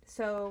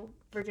 So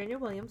Virginia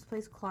Williams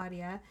plays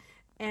Claudia,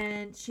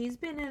 and she's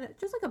been in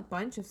just like a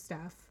bunch of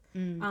stuff,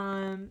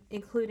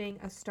 including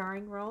a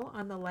starring role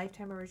on the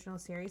Lifetime original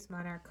series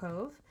Monarch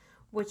Cove,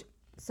 which,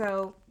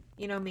 so,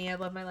 you know me, I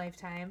love my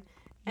Lifetime.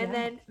 And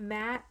then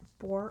Matt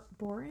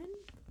Boren,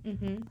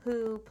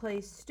 who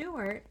plays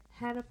Stuart,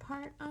 had a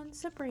part on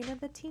Sabrina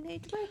the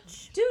Teenage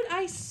Witch. Dude,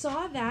 I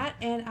saw that,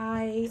 and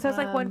So it's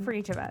like one for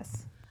each of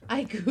us.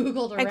 I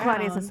Googled around. And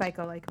Claudia's a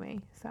psycho like me,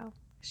 so.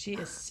 She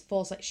is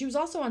full. She was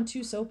also on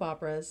 2 soap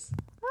operas.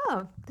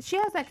 Oh, she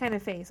has that kind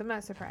of face. I'm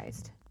not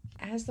surprised.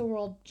 As the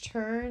World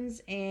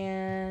Turns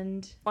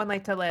and One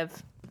Life to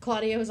Live.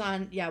 Claudia was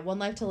on, One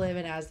Life to Live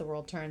and As the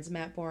World Turns.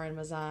 Matt Boren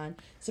was on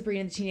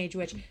Sabrina the Teenage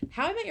Witch.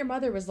 How I Met Your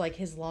Mother was like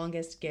his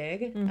longest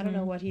gig. I don't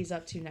know what he's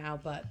up to now,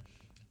 but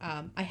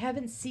I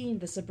haven't seen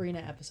the Sabrina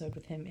episode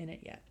with him in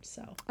it yet.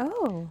 So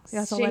you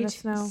have to let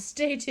us know.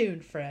 Stay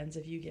tuned, friends,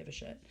 if you give a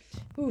shit.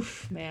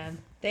 Oof, man,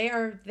 they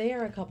are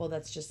a couple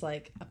that's just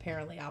like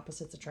apparently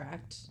opposites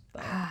attract.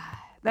 But...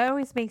 that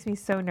always makes me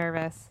so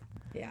nervous.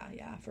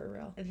 Yeah, for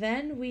real.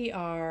 Then we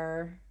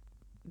are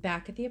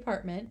back at the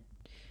apartment.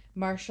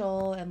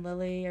 Marshall and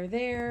Lily are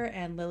there,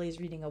 and Lily's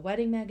reading a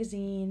wedding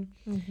magazine,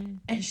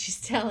 and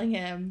she's telling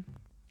him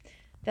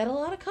that a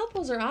lot of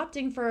couples are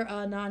opting for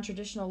a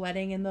non-traditional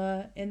wedding in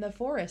the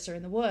forest or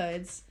in the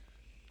woods.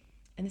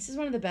 And this is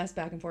one of the best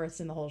back and forths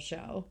in the whole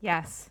show.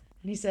 Yes.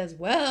 And he says,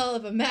 well,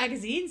 if a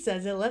magazine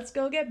says it, let's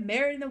go get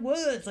married in the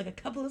woods like a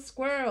couple of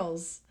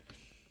squirrels.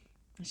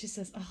 And she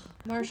says, oh,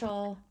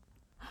 Marshall,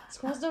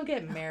 squirrels don't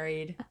get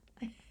married.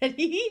 And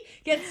he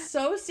gets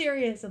so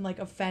serious and like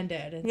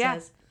offended and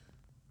says,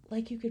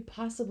 like you could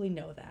possibly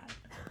know that.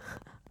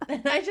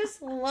 And I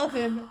just love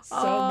him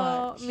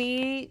so much.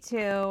 Me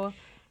too.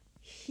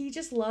 He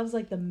just loves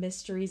like the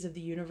mysteries of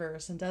the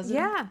universe and doesn't.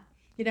 Yeah.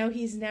 You know,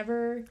 he's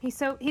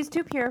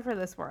too pure for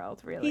this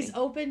world, really. He's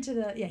open to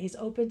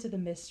the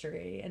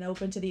mystery and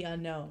open to the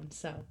unknown.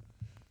 So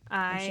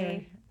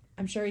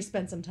I'm sure he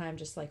spent some time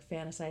just like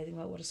fantasizing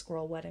about what a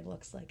squirrel wedding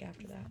looks like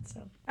after that.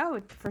 So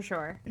for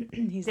sure.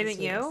 Didn't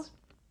you?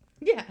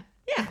 Yeah.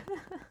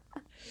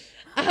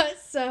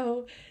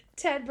 So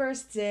Ted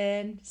bursts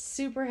in,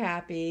 super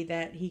happy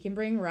that he can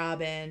bring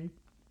Robin,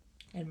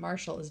 and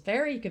Marshall is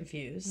very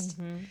confused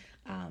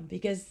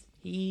because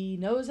he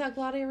knows how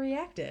Claudia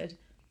reacted.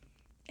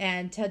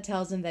 And Ted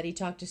tells him that he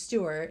talked to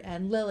Stuart,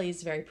 and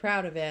Lily's very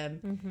proud of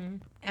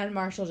him. And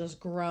Marshall just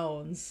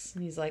groans.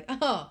 And he's like,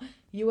 oh,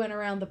 you went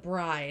around the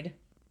bride.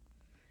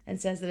 And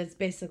says that it's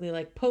basically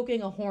like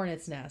poking a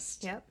hornet's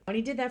nest. Yep. And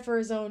he did that for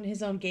his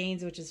own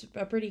gains, which is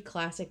a pretty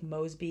classic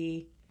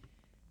Mosby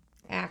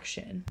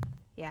action.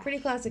 Yeah. Pretty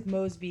classic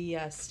Mosby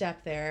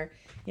step there.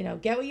 You know,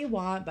 get what you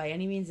want by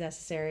any means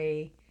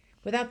necessary.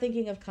 without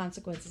thinking of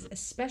consequences,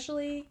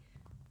 especially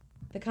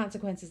the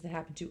consequences that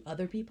happen to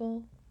other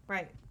people.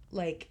 Right.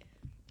 Like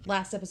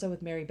last episode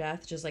with Mary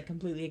Beth, just like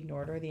completely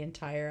ignored her the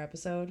entire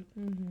episode.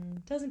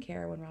 Doesn't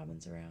care when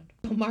Robin's around.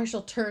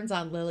 Marshall turns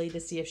on Lily to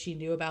see if she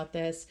knew about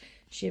this.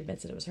 She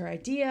admits that it was her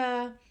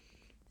idea.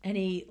 And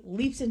he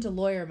leaps into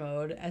lawyer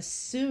mode as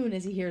soon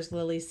as he hears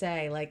Lily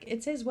say, like,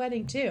 it's his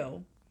wedding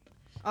too.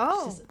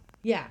 Oh. Says,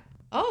 yeah.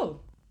 Oh,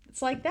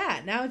 it's like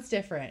that. Now it's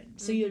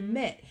different. So you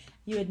admit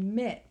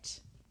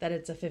that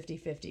it's a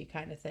 50-50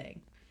 kind of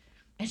thing.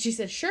 And she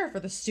said, sure, for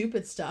the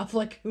stupid stuff,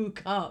 like who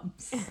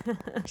comes?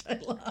 Which I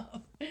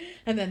love.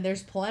 And then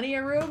there's plenty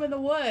of room in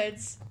the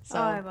woods. So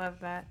I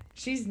love that.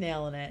 She's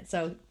nailing it.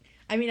 So,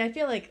 I mean, I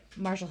feel like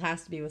Marshall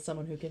has to be with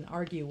someone who can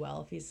argue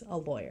well if he's a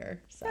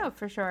lawyer. So Oh,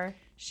 for sure.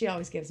 she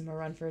always gives him a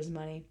run for his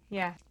money.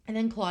 Yeah. And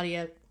then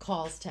Claudia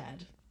calls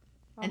Ted.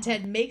 And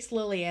Ted makes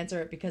Lily answer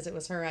it because it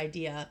was her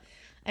idea.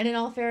 And in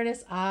all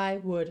fairness, I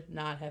would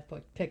not have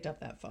picked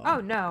up that phone.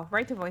 Oh, no.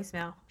 Right to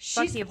voicemail.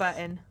 Fuck you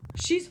button.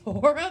 She's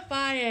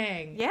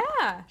horrifying.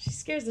 Yeah. She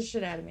scares the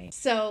shit out of me.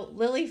 So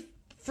Lily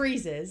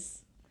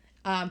freezes,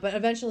 but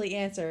eventually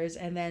answers.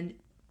 And then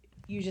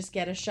you just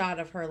get a shot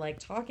of her, like,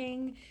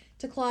 talking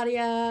to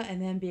Claudia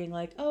and then being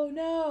like, oh,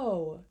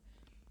 no.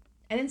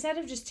 And instead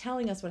of just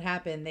telling us what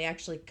happened, they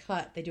actually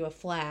cut. They do a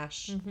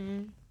flash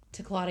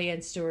to Claudia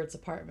and Stuart's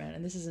apartment.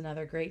 And this is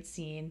another great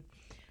scene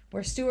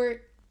where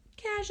Stuart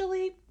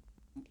casually,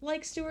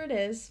 like Stuart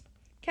is,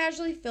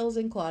 casually fills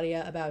in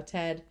Claudia about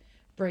Ted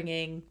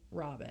bringing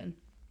Robin.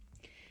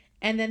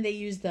 And then they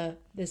use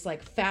this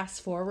like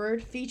fast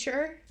forward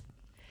feature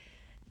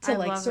to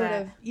like sort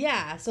of,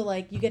 yeah. So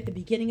like you get the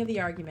beginning of the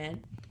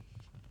argument.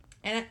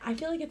 And I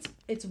feel like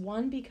it's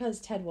one because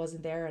Ted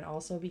wasn't there and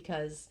also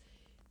because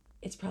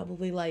it's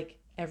probably like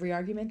every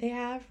argument they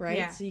have, right?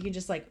 Yeah. So you can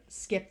just like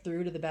skip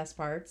through to the best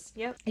parts.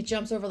 Yep. It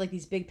jumps over like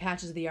these big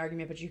patches of the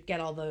argument, but you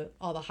get all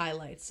the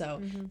highlights. So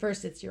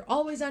first it's you're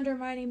always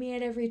undermining me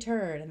at every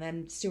turn, and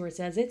then Stuart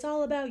says it's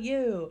all about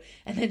you,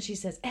 and then she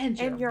says and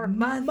your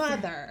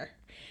mother.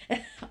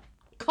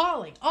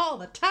 Calling all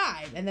the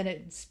time, and then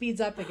it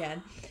speeds up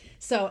again.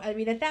 So I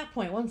mean, at that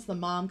point, once the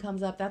mom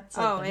comes up, that's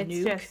like the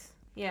nuke. Just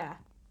yeah.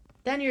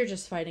 Then you're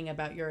just fighting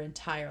about your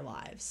entire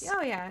lives.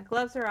 Oh yeah,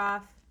 gloves are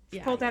off. She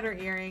pulled out her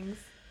earrings.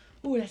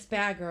 Ooh, that's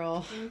bad,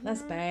 girl.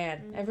 That's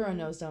bad. Everyone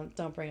knows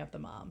don't bring up the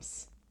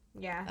moms.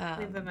 Yeah,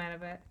 leave them out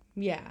of it.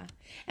 Yeah,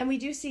 and we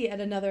do see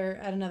at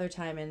another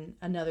time in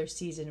another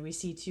season, we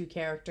see two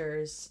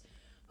characters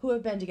who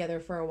have been together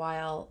for a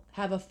while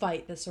have a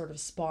fight that sort of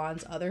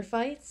spawns other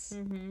fights,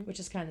 which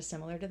is kind of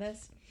similar to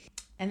this.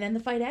 And then the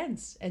fight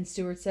ends, and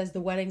Stuart says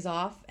the wedding's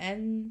off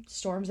and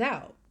storms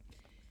out.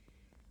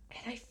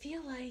 And I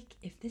feel like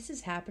if this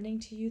is happening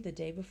to you the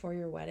day before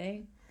your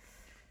wedding,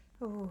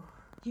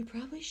 you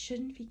probably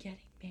shouldn't be getting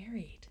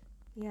married.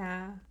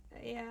 Yeah.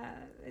 Yeah.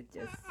 It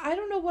just... I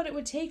don't know what it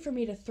would take for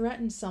me to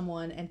threaten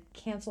someone and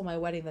cancel my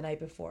wedding the night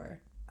before.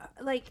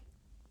 Like,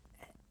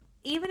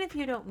 even if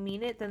you don't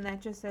mean it, then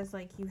that just says,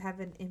 like, you have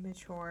an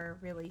immature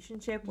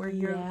relationship where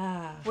you're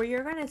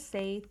going to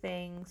say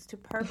things to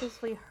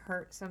purposely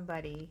hurt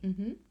somebody.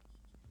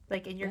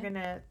 Like, and you're going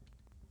to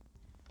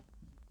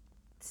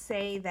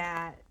say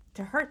that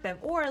to hurt them.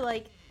 Or,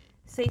 like,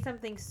 say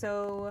something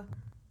so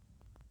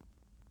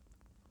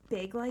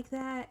big like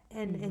that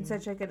and in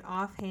such like an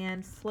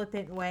offhand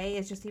flippant way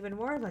is just even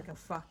more like a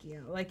fuck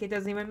you. Like it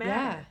doesn't even matter.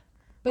 Yeah.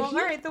 But all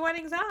right, the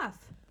wedding's off.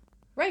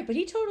 Right, but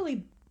he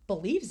totally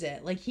believes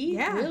it. Like he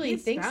really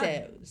thinks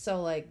it.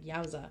 So like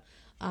yowza.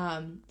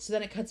 So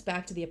then it cuts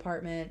back to the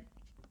apartment.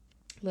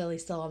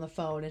 Lily's still on the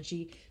phone and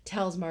she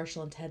tells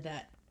Marshall and Ted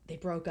that they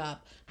broke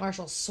up.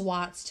 Marshall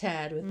swats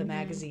Ted with the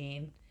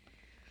magazine.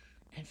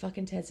 And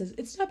fucking Ted says,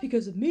 "It's not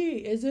because of me,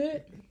 is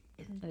it?"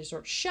 And I just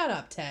sort of, "Shut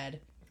up,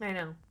 Ted." I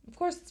know. Of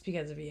course it's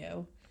because of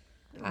you.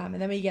 And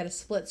then we get a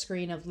split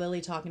screen of Lily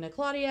talking to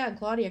Claudia and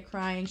Claudia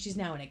crying. She's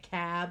now in a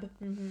cab.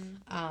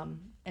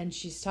 And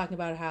she's talking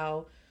about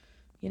how,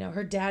 you know,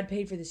 her dad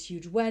paid for this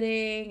huge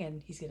wedding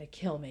and he's going to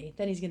kill me.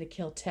 Then he's going to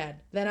kill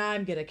Ted. Then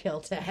I'm going to kill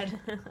Ted.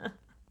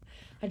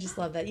 I just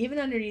love that. Even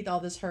underneath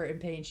all this hurt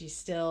and pain, she's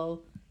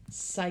still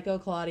psycho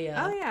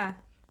Claudia. Oh, yeah.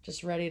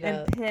 Just ready to...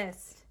 And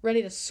pissed.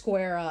 Ready to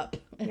square up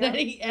at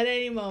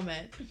any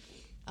moment.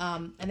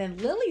 And then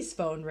Lily's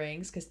phone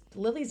rings because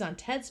Lily's on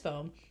Ted's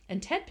phone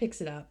and Ted picks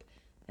it up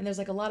and there's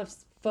like a lot of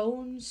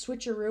phone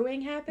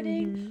switcherooing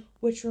happening,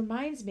 which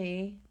reminds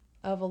me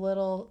of a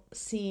little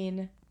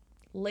scene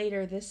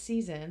later this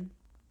season.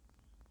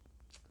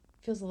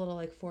 Feels a little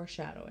like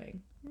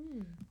foreshadowing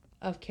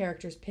of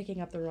characters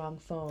picking up the wrong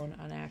phone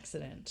on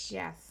accident.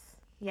 Yes.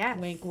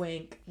 Wink,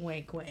 wink,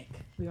 wink, wink.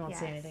 We won't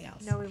say anything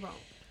else. No, we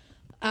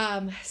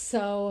won't.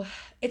 So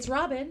it's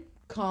Robin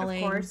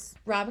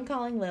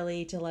calling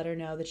Lily to let her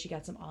know that she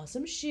got some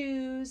awesome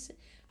shoes.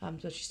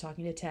 So she's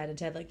talking to Ted and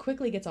Ted like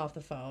quickly gets off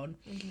the phone.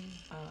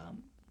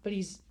 But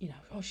he's, you know,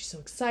 oh, she's so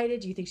excited.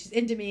 Do you think she's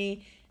into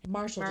me? And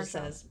Marshall just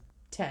says,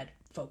 Ted,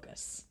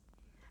 focus.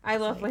 I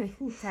love when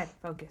Ted,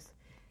 focus.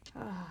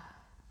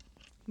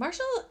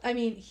 Marshall, I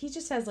mean, he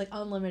just has like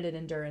unlimited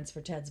endurance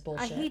for Ted's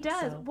bullshit. He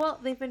does. So. Well,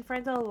 they've been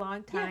friends a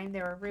long time. Yeah.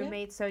 They were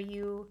roommates, so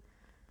you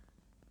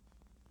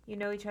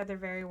know each other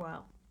very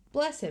well.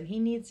 Bless him. He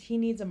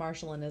needs a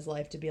Marshall in his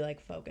life to be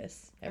like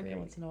focus every Agreed.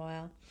 once in a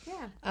while.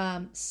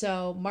 Yeah.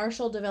 So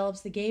Marshall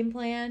develops the game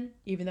plan,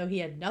 even though he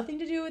had nothing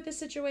to do with the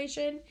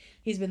situation.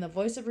 He's been the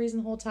voice of reason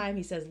the whole time.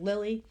 He says,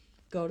 Lily,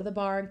 go to the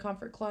bar and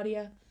comfort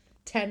Claudia.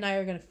 Ted and I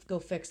are going to go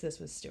fix this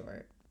with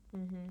Stuart.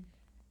 Mm-hmm.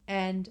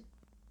 And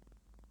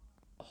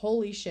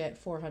holy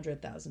shit,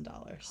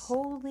 $400,000.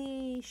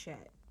 Holy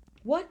shit.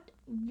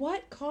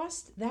 What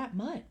cost that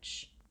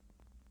much?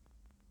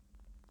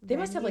 They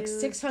must have like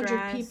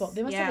 600 people.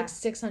 They must have like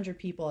 600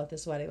 people at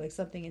this wedding, like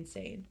something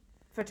insane.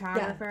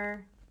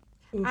 Photographer.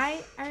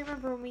 Yeah. I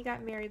remember when we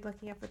got married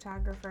looking at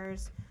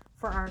photographers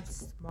for our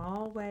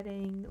small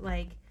wedding,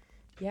 like,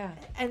 yeah.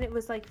 And it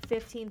was like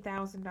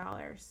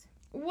 $15,000.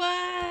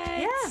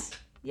 What?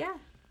 Yeah.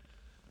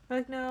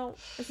 Like, no,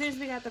 as soon as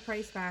we got the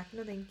price back,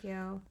 no thank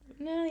you.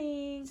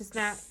 Nice. Just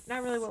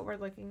not really what we're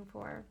looking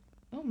for.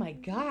 Oh my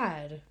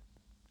God.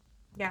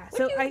 Yeah.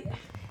 So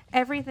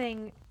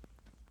everything,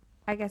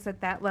 I guess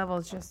at that level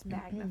is just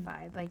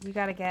magnified. Like, you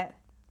got to get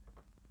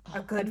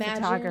a good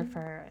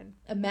photographer.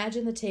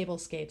 Imagine the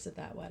tablescapes at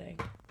that wedding.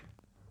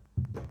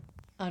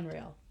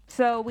 Unreal.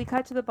 So we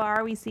cut to the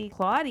bar. We see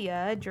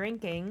Claudia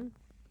drinking.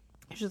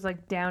 She's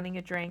like downing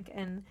a drink,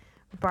 and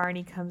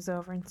Barney comes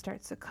over and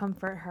starts to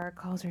comfort her,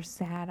 calls her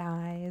sad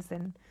eyes,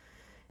 and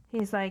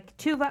he's like,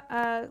 2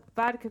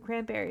 vodka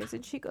cranberries.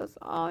 And she goes,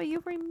 oh,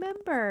 you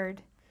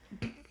remembered.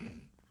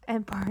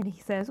 And Barney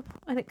says,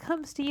 when it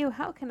comes to you,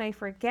 how can I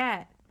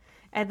forget?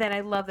 And then I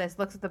love this,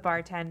 looks at the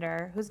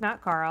bartender, who's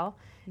not Carl,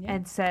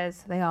 and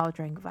says, they all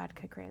drink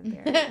vodka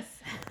cranberries.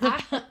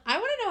 I want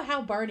to know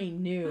how Barney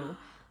knew.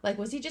 Like,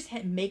 was he just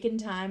making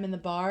time in the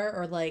bar,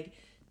 or like,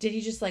 did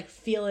he just like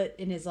feel it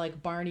in his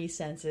like Barney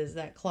senses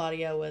that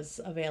Claudia was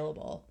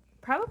available?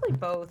 Probably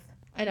both.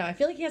 I know. I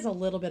feel like he has a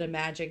little bit of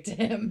magic to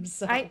him.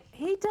 So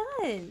he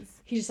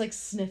does. He just like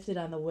sniffed it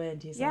on the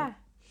wind. He's like,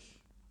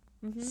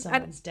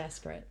 someone's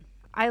desperate.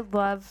 I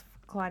love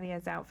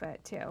Claudia's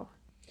outfit too.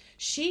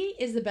 She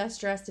is the best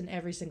dressed in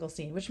every single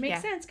scene, which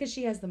makes sense because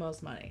she has the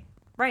most money.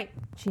 Right.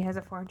 She has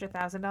a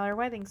 $400,000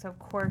 wedding, so of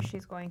course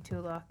she's going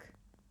to look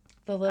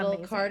the little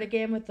amazing.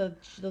 Cardigan with the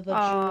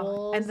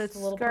jewels and the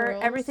skirt.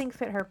 Pearls. Everything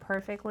fit her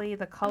perfectly.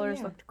 The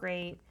colors looked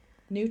great.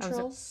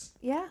 Neutrals.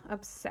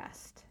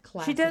 Obsessed.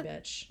 Classy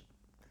bitch.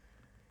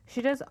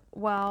 She does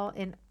well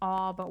in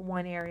all but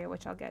one area,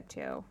 which I'll get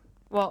to.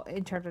 Well,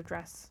 in terms of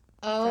dressing.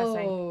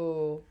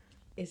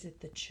 Is it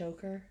the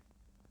choker?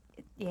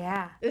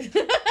 Yeah.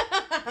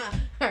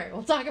 All right,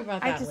 we'll talk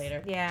about that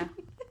later. Yeah.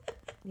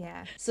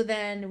 Yeah. So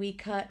then we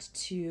cut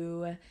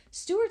to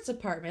Stuart's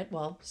apartment.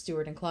 Well,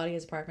 Stuart and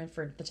Claudia's apartment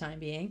for the time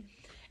being.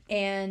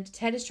 And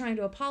Ted is trying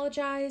to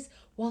apologize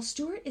while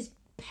Stuart is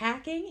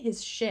packing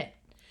his shit.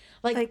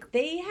 Like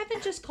they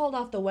haven't just called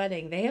off the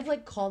wedding. They have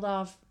like called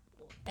off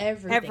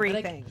everything.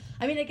 Like,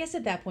 I mean, I guess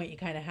at that point you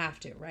kind of have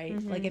to, right?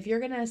 Mm-hmm. Like if you're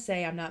going to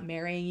say, I'm not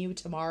marrying you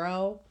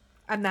tomorrow.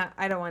 I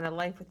don't want a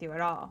life with you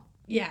at all.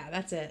 Yeah,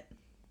 that's it.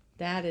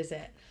 That is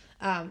it.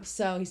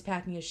 So he's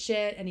packing his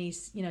shit and he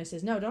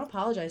says, no, don't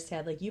apologize,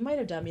 Ted. Like, you might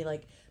have done me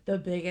like the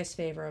biggest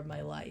favor of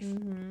my life.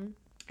 Mm-hmm.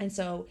 And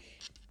so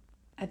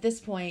at this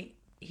point,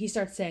 he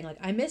starts saying, like,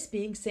 I miss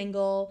being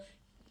single.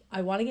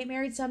 I want to get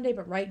married someday,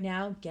 but right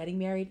now, getting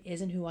married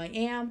isn't who I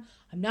am.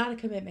 I'm not a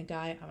commitment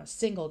guy. I'm a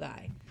single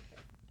guy.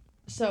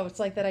 So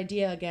it's like that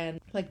idea again,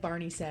 like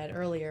Barney said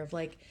earlier, of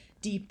like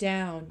deep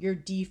down, your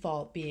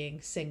default being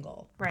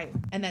single. Right.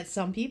 And that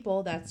some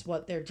people, that's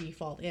what their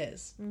default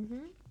is.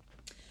 Mm-hmm.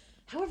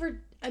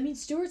 However, I mean,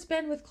 Stuart's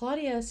been with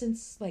Claudia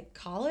since, like,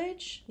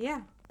 college?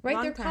 Yeah.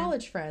 Right? They're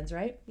college friends,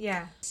 right?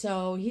 Yeah.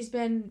 So he's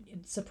been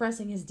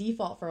suppressing his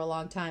default for a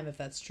long time, if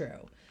that's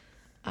true.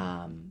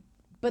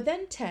 But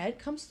then Ted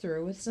comes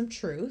through with some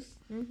truth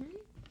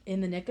in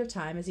the nick of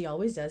time, as he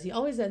always does. He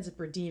always ends up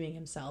redeeming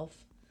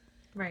himself.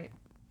 Right.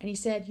 And he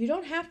said, you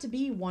don't have to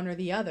be one or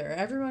the other.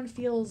 Everyone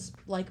feels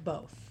like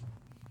both.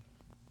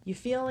 You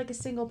feel like a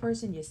single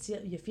person.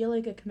 You feel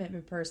like a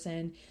commitment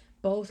person.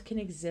 Both can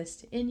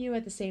exist in you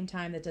at the same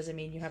time. That doesn't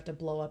mean you have to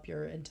blow up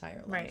your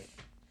entire life.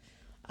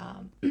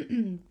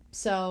 Right.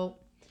 So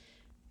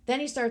then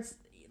he starts,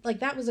 like,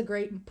 that was a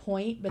great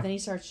point, but then he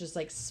starts just,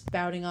 like,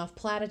 spouting off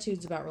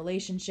platitudes about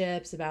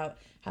relationships, about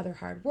how they're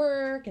hard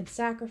work and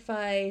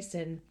sacrifice,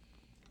 and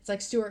it's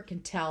like Stuart can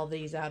tell that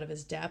he's out of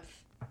his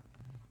depth.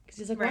 Because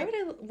he's like,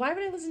 why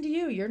would I listen to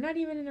you? You're not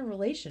even in a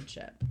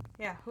relationship.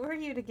 Yeah, who are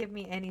you to give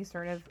me any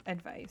sort of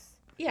advice?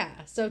 Yeah,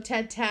 so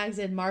Ted tags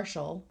in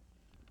Marshall,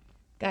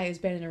 guy who's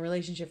been in a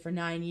relationship for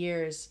 9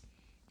 years,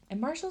 and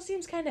Marshall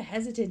seems kind of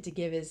hesitant to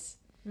give his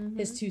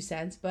 2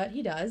 cents, but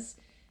he does.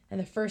 And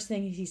the first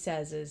thing he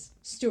says is,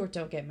 Stuart,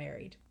 don't get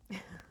married.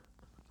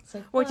 It's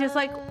like, which is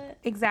like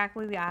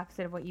exactly the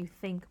opposite of what you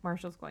think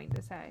Marshall's going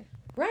to say.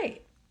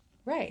 Right.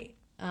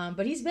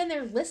 But he's been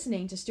there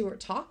listening to Stuart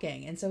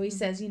talking, and so he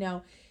says,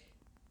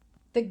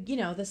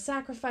 the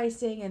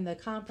sacrificing and the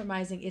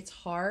compromising, it's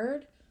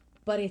hard,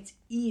 but it's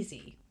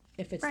easy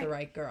if it's Right. the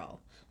right girl.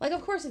 Like,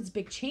 of course, it's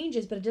big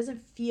changes, but it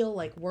doesn't feel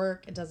like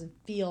work. It doesn't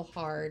feel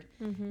hard.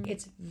 Mm-hmm.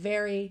 It's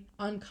very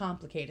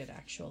uncomplicated,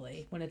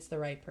 actually, when it's the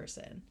right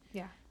person.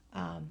 Yeah.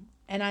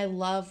 And I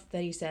love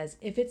that he says,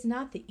 if it's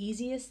not the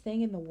easiest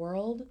thing in the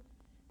world,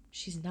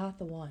 she's not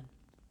the one.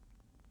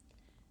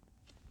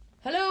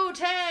 Hello,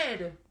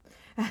 Ted!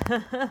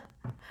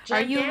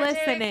 Are you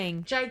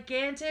listening?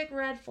 Gigantic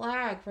red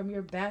flag from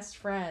your best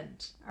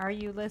friend. Are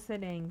you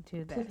listening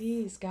to this?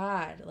 Please,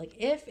 God. Like,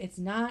 if it's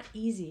not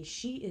easy,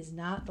 she is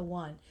not the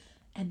one.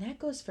 And that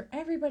goes for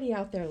everybody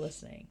out there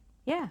listening.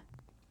 Yeah.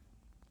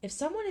 If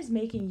someone is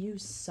making you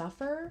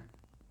suffer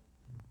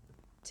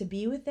to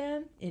be with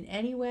them in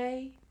any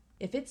way,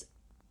 if it's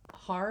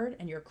hard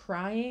and you're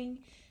crying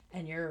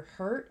and you're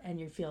hurt and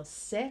you feel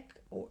sick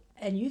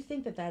and you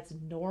think that that's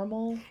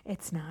normal,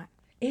 It's not.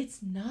 it's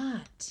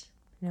not.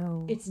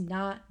 No. It's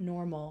not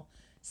normal.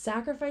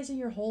 Sacrificing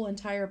your whole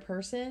entire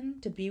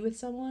person to be with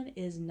someone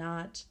is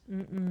not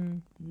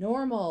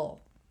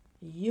normal.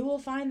 You will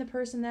find the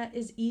person that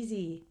is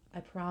easy. I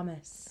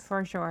promise.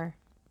 For sure.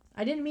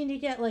 I didn't mean to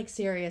get like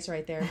serious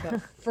right there,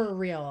 but for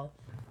real.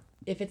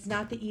 If it's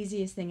not the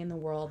easiest thing in the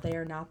world, they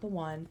are not the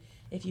one.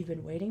 If you've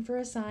been waiting for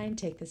a sign,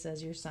 take this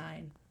as your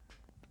sign.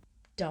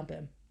 Dump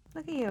him.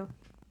 Look at you.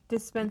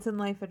 Dispensing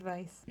life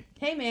advice.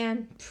 Hey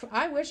man,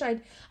 I wish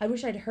I'd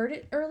heard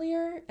it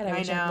earlier and I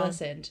wish I'd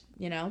listened,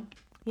 you know?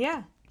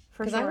 Yeah.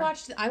 For Because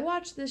sure. I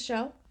watched this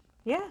show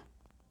Yeah.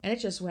 and it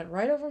just went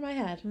right over my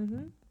head.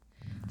 Mm-hmm.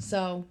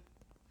 So,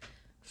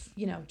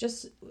 you know,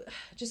 just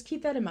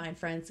keep that in mind,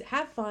 friends.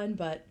 Have fun,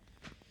 but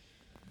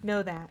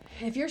Know that.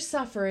 if you're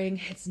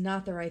suffering, it's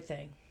not the right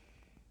thing.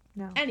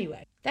 No.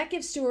 Anyway, that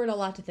gives Stuart a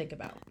lot to think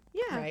about,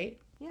 Yeah. right?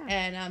 Yeah.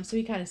 And so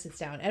he kind of sits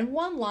down. And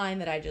one line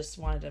that I just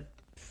wanted to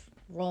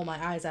roll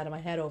my eyes out of my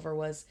head over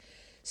was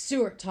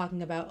Stuart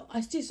talking about,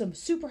 I see some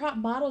super hot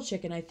model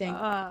chick and I think,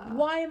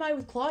 why am I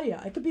with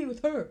Claudia? I could be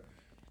with her.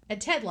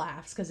 And Ted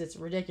laughs because it's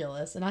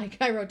ridiculous. And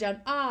I wrote down,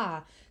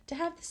 to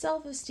have the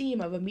self-esteem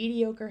of a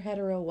mediocre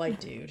hetero white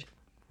dude.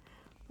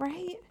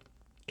 Right?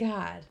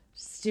 God,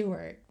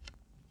 Stuart.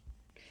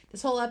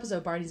 This whole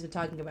episode, Barney's been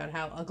talking about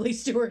how ugly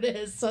Stuart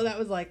is. So that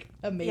was like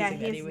amazing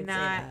that he would say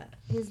that.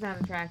 He's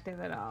not attractive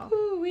at all.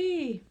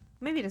 Ooh-wee.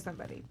 Maybe to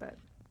somebody, but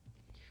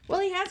Well,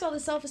 he has all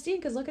this self-esteem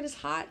because look at his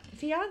hot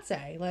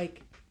fiance.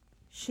 Like,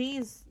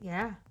 she's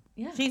yeah,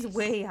 she's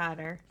way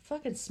hotter.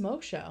 fucking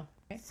smoke show.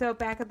 So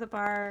back at the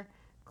bar,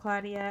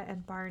 Claudia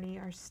and Barney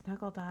are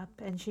snuggled up,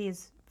 and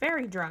she's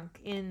very drunk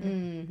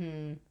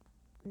in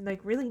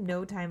like really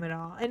no time at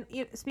all. And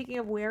speaking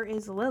of, where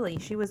is Lily?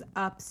 She was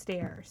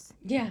upstairs.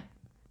 Yeah.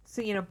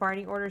 So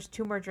Barney orders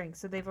 2 more drinks.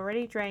 So they've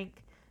already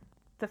drank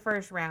the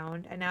first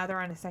round, and now they're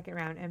on a second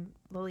round, and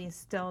Lily is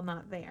still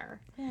not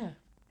there. Yeah.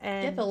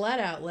 And Get the lead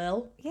out,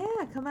 Lil. yeah,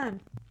 come on.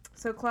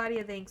 So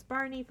Claudia thanks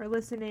Barney for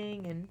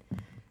listening, and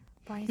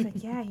Barney's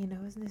like, yeah,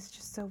 isn't this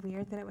just so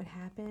weird that it would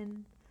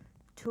happen?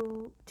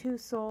 Two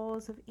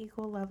souls of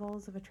equal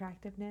levels of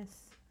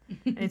attractiveness.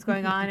 And it's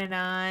going on,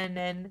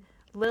 and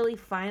Lily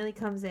finally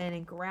comes in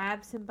and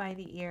grabs him by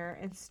the ear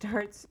and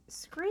starts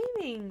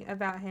screaming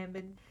about him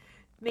and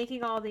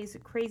making all these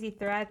crazy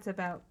threats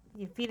about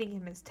feeding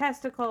him his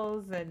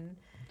testicles and...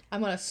 I'm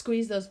going to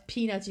squeeze those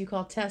peanuts you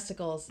call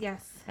testicles.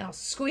 Yes. And I'll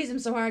squeeze them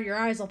so hard your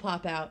eyes will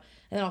pop out.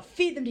 And then I'll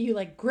feed them to you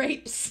like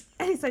grapes.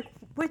 And he's like,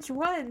 which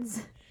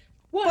ones?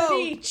 One of Both.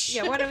 each.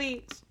 Yeah, one of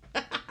each.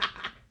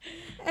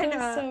 And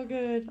That's so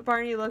good.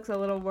 Barney looks a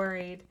little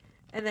worried.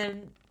 And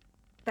then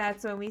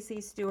that's when we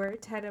see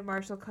Stuart, Ted, and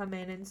Marshall come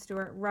in, and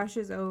Stuart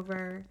rushes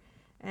over,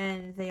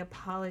 and they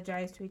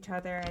apologize to each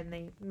other, and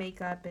they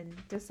make up and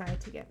decide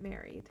to get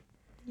married.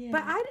 Yeah.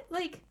 But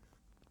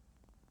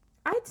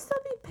I'd still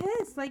be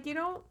pissed. Like,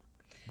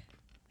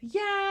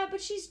 Yeah,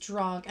 but she's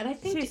drunk. And I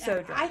think... She's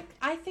so drunk.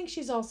 I think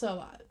she's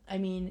also... I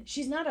mean,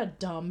 she's not a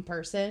dumb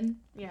person.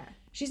 Yeah.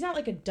 She's not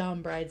like a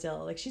dumb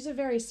bridezilla. Like, she's a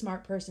very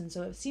smart person.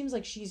 So it seems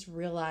like she's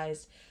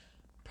realized,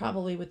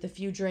 probably with the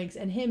few drinks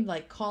and him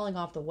like calling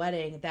off the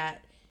wedding,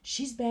 that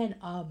she's been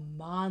a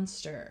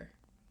monster.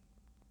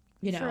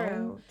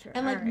 True.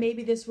 And like All right.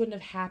 maybe this wouldn't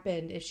have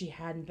happened if she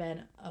hadn't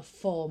been a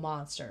full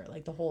monster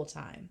like the whole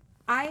time.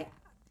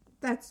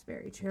 That's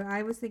very true.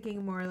 I was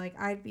thinking more like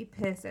I'd be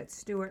pissed at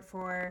Stuart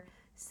for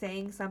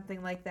saying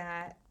something like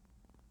that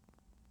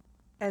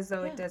as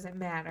though it doesn't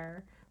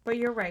matter. But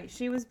you're right.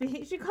 She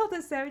called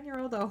a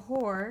 7-year-old a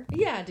whore.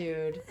 Yeah,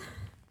 dude.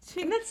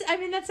 And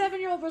that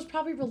 7-year-old was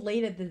probably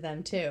related to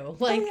them too.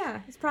 Like, oh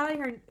yeah, it's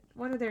probably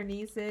one of their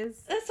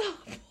nieces, that's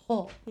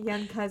awful. a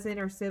young cousin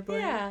or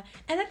sibling. Yeah.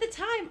 And at the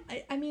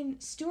time, I mean,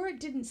 Stuart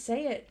didn't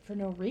say it for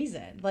no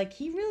reason. Like,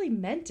 he really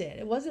meant it.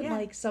 It wasn't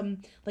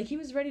like he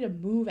was ready to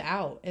move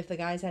out if the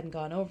guys hadn't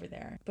gone over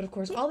there. But of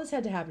course, all this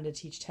had to happen to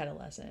teach Ted a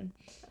lesson.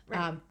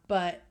 Right.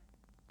 But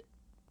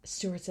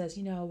Stuart says,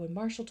 when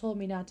Marshall told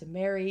me not to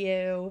marry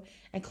you,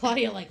 and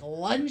Claudia like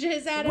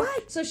lunges at him.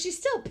 What? So she's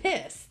still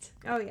pissed.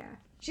 Oh yeah.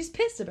 She's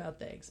pissed about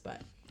things, and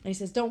he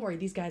says, don't worry,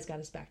 these guys got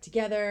us back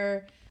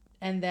together.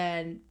 And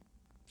then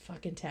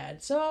Fucking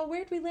Ted. So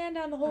where'd we land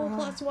on the whole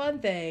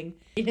 +1 thing?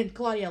 And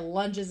Claudia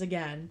lunges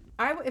again.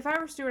 If I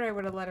were Stuart, I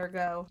would have let her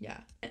go. Yeah.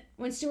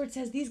 When Stuart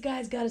says, these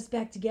guys got us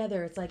back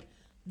together, it's like,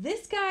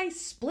 this guy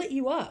split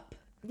you up.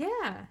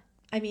 Yeah.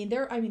 I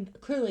mean,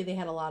 clearly they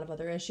had a lot of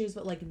other issues,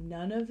 but like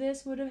none of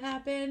this would have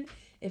happened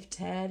if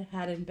Ted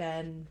hadn't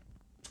been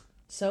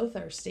so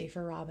thirsty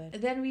for Robin.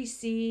 Then we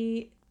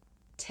see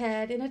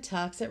Ted in a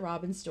tux at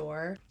Robin's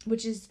door,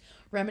 which is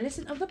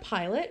reminiscent of the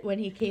pilot when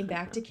he came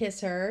back to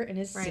kiss her in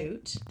his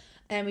suit.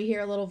 And we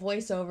hear a little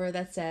voiceover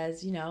that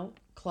says, you know,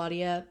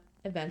 Claudia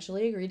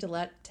eventually agreed to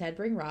let Ted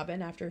bring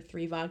Robin after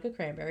 3 vodka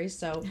cranberries.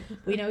 So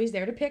we know he's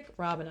there to pick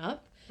Robin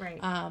up. Right.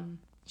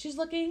 She's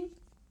looking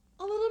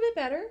a little bit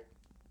better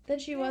than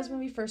she was when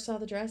we first saw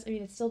the dress. I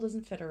mean, it still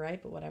doesn't fit her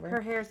right, but whatever.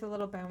 Her hair's a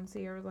little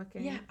bouncier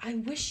looking. Yeah, I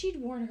wish she'd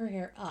worn her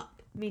hair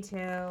up. Me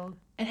too.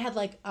 And had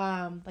like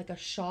a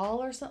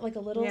shawl or something, like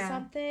a little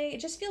something. It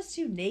just feels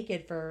too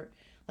naked for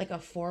like a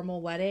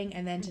formal wedding,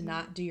 and then to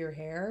not do your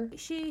hair.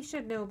 She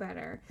should know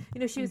better.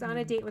 You know, she was on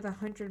a date with a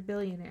 100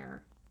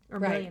 billionaire or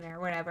millionaire,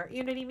 whatever.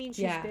 You know what I mean?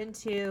 She's been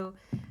to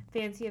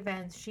fancy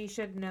events. She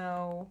should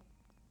know.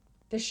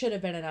 This should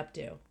have been an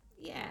updo.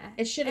 Yeah.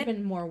 It should have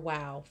been more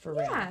wow for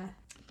real. Yeah.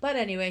 But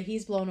anyway,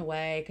 he's blown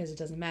away because it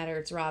doesn't matter.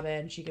 It's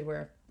Robin. She could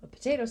wear a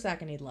potato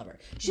sack and he'd love her.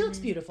 She looks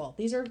beautiful.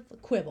 These are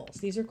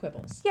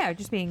quibbles. Yeah,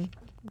 just being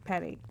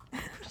petty.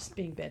 Just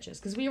being bitches.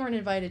 Because we weren't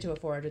invited to a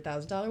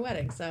 $400,000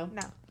 wedding, so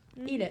no.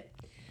 Eat it.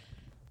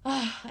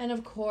 And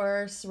of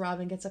course,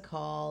 Robin gets a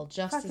call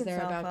just as they're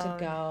about to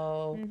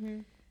go.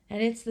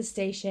 And it's the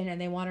station,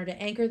 and they want her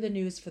to anchor the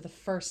news for the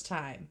first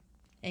time.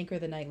 Anchor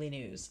the nightly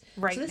news.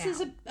 Right. So this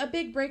is a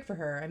big break for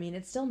her. I mean,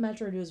 it's still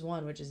Metro News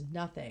 1, which is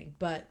nothing,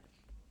 but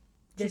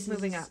she's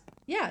moving up.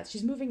 Yeah,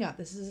 she's moving up.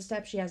 This is a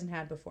step she hasn't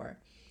had before.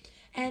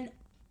 And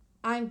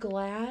I'm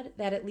glad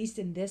that at least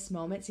in this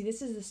moment, see,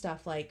 this is the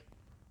stuff like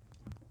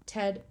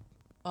Ted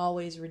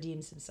always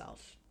redeems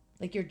himself.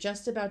 Like, you're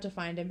just about to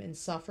find him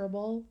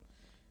insufferable,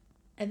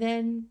 and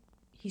then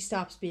he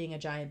stops being a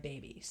giant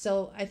baby.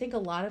 So I think a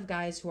lot of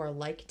guys who are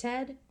like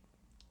Ted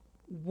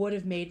would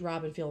have made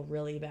Robin feel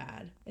really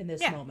bad in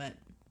this moment.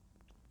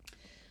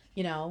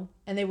 You know?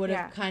 And they would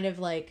have kind of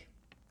like,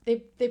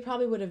 they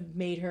probably would have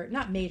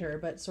not made her,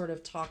 but sort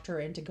of talked her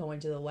into going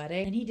to the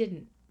wedding. And he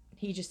didn't.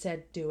 He just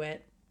said, do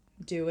it,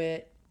 do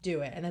it,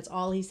 do it. And that's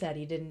all he said.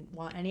 He didn't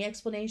want any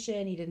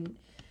explanation. He didn't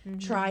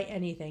try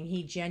anything.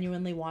 He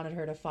genuinely wanted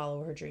her to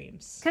follow her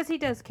dreams. Because he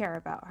does care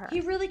about her.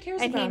 He really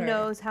cares about her. And he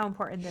knows how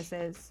important this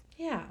is.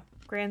 Yeah.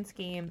 Grand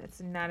scheme,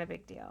 it's not a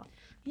big deal.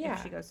 Yeah.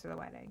 If she goes to the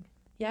wedding.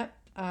 Yep.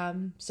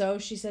 So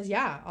she says,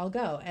 yeah, I'll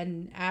go.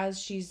 And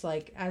as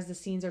the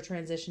scenes are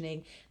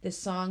transitioning, this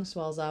song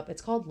swells up.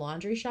 It's called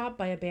Laundry Shop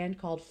by a band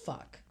called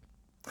Fuck.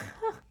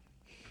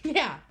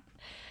 Yeah.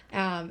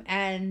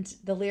 And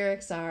the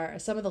lyrics are,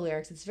 some of the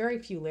lyrics, it's very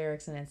few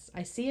lyrics, and it's,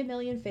 I see a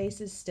million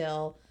faces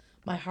still.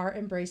 My heart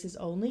embraces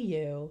only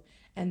you,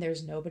 and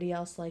there's nobody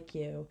else like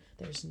you.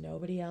 There's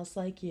nobody else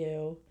like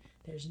you.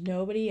 There's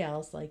nobody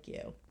else like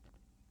you.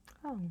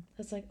 Oh.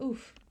 That's like,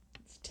 oof.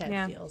 It's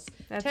Ted feels.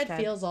 Ted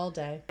feels all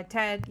day.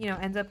 Ted,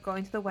 ends up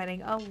going to the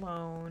wedding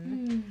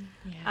alone.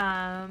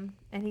 And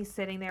he's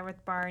sitting there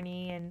with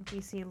Barney, and we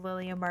see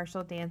Lily and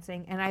Marshall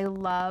dancing, and I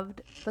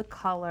loved the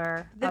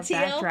color of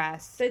that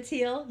dress. The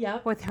teal,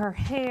 yep. With her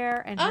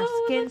hair and her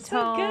skin tone.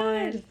 So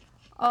good.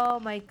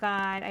 Oh my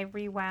God, I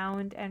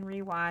rewound and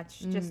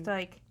rewatched. Just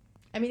like,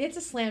 I mean, it's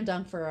a slam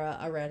dunk for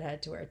a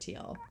redhead to wear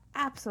teal.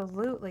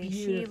 Absolutely.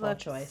 Beautiful she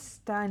looks choice.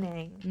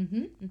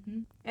 Stunning.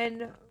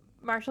 And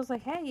Marshall's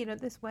like, hey,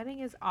 this wedding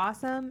is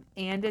awesome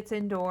and it's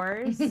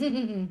indoors.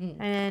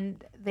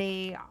 And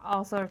they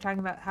also are talking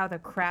about how the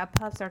crab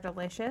puffs are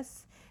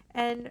delicious.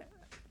 And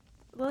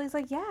Lily's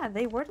like, yeah,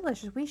 they were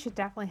delicious. We should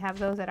definitely have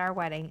those at our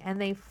wedding.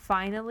 And they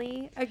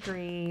finally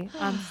agree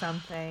on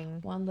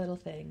something. One little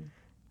thing.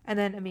 And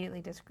then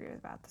immediately disagree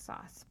about the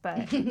sauce.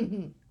 But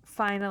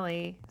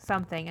finally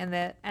something. And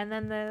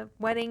then the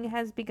wedding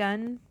has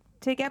begun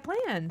to get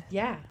planned.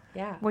 Yeah.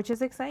 Which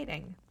is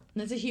exciting.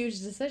 It's a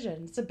huge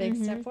decision. It's a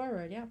big step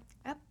forward, yeah.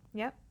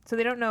 Yep. So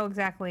they don't know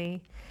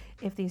exactly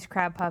if these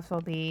crab puffs will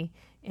be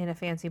in a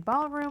fancy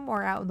ballroom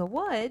or out in the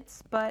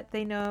woods, but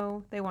they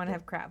know they want to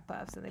have crab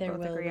puffs, and they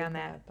both agree on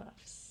that. Crab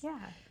puffs. Yeah.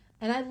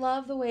 And I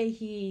love the way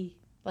he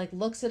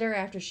looks at her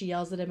after she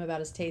yells at him about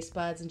his taste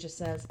buds and just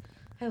says,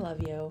 I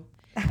love you.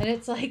 And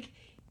it's like,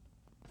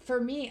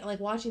 for me,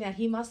 watching that,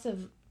 he must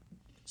have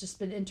just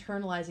been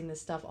internalizing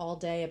this stuff all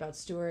day about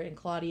Stuart and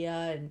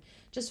Claudia, and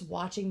just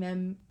watching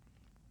them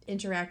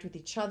interact with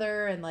each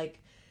other, and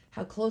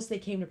how close they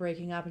came to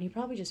breaking up. And he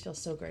probably just feels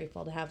so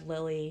grateful to have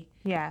Lily.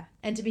 Yeah.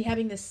 And to be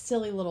having this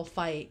silly little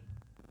fight.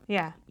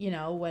 Yeah.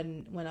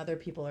 When other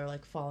people are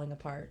falling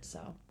apart.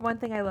 So one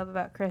thing I love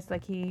about Chris,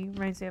 he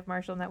reminds me of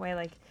Marshall in that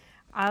way.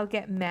 I'll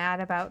get mad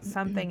about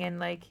something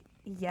and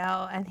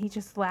yell, and he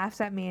just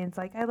laughs at me and it's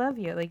like, I love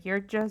you.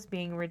 You're just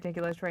being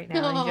ridiculous right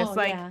now. And he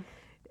just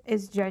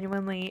is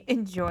genuinely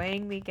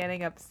enjoying me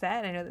getting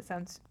upset. I know that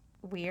sounds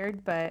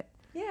weird, but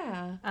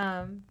yeah.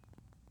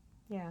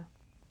 Yeah.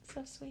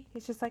 So sweet.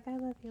 He's just like, I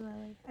love you,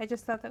 Lily. I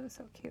just thought that was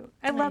so cute.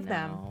 I love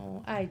them.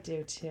 I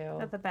do too.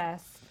 They're the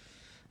best.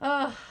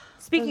 Oh,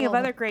 Speaking of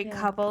other great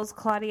couples,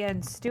 Claudia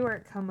and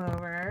Stuart come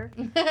over.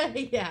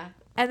 Yeah.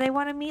 And they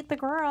want to meet the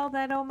girl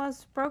that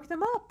almost broke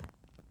them up.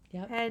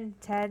 Yep. And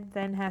Ted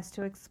then has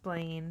to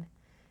explain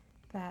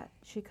that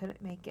she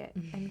couldn't make it.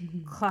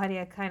 And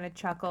Claudia kind of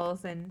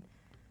chuckles and...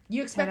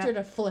 You expect her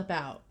to flip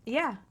out.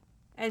 Yeah.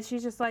 And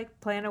she's just like,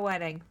 plan a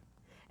wedding.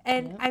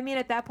 And, I mean,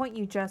 at that point,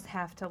 you just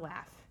have to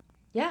laugh.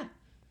 Yeah.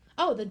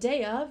 Oh, the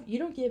day of, you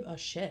don't give a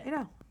shit. I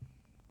know.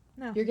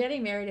 No. You're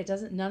getting married. It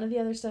doesn't, none of the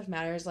other stuff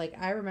matters. Like,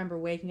 I remember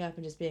waking up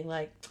and just being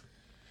like,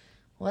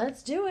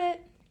 let's do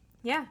it.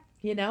 Yeah.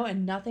 You know,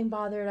 and nothing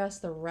bothered us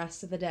the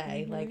rest of the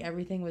day. Like,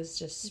 everything was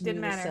just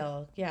smooth as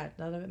silk. Yeah,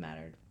 none of it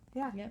mattered.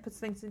 Yeah, puts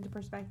things into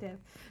perspective.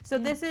 So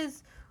this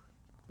is,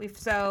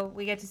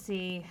 we get to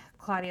see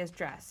Claudia's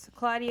dress.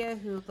 Claudia,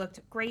 who looked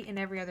great in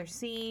every other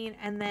scene,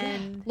 and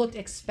then... Looked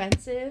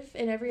expensive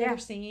in every other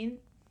scene.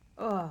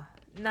 Oh,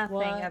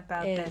 nothing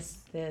about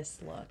this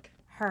look?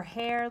 Her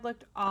hair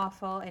looked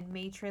awful and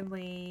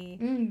matronly.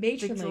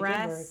 Matronly, the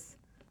dress,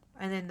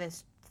 and then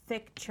this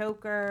thick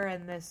choker,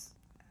 and this...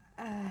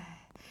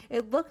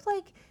 it looked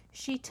like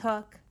she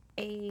took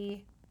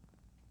a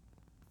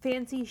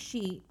fancy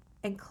sheet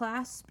and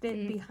clasped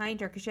it behind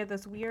her because she had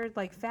this weird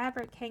like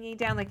fabric hanging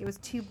down, like it was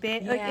too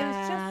big. Like it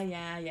was just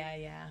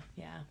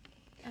yeah.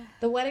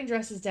 The wedding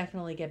dresses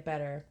definitely get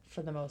better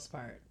for the most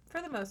part.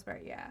 For the most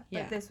part, yeah.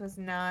 But this was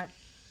not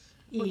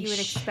what you would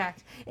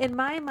expect. In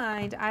my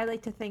mind, I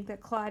like to think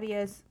that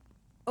Claudia's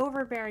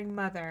overbearing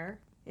mother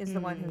is the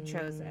one who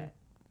chose it.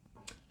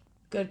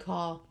 Good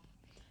call.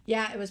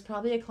 Yeah, it was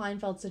probably a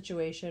Kleinfeld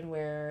situation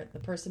where the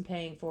person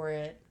paying for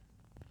it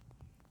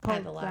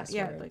had the last word.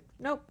 Yeah, like,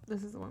 nope,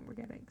 this is the one we're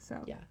getting.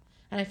 So yeah.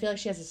 And I feel like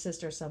she has a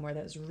sister somewhere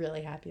that was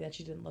really happy that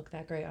she didn't look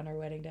that great on her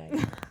wedding day.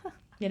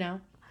 You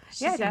know?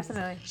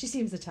 Definitely. She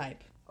seems the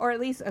type. Or at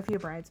least a few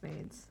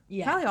bridesmaids.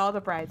 Yeah. Probably all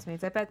the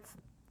bridesmaids. I bet.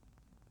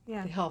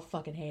 Yeah. They all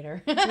fucking hate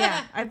her.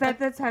 Yeah, I bet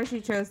that's how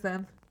she chose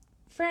them.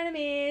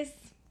 Frenemies.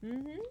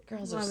 Mm-hmm.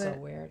 Girls are so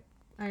weird.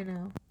 I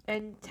know.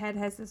 And Ted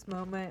has this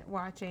moment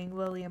watching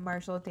Lily and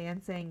Marshall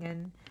dancing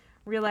and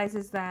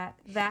realizes that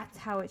that's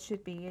how it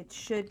should be. It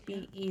should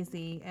be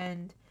easy.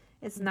 And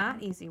it's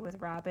not easy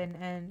with Robin.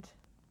 And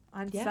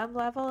on some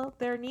level,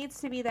 there needs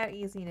to be that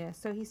easiness.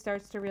 So he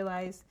starts to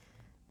realize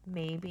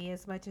maybe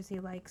as much as he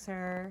likes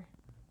her,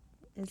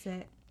 is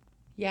it?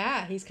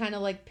 Yeah, he's kind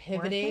of like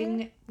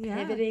pivoting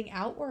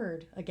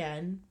outward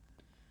again.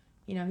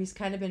 You know, he's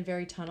kind of been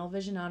very tunnel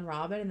vision on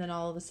Robin. And then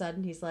all of a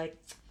sudden he's like,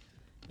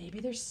 maybe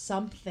there's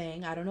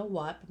something, I don't know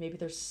what, but maybe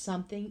there's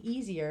something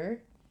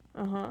easier.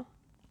 Uh-huh.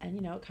 And,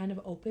 you know, it kind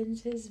of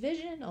opens his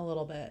vision a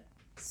little bit.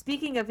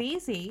 Speaking of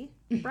easy,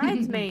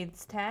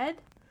 bridesmaids, Ted.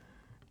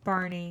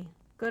 Barney.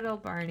 Good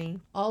old Barney.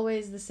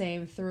 Always the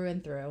same through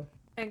and through.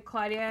 And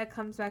Claudia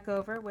comes back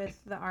over with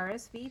the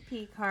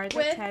RSVP card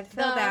that Ted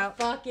filled out. With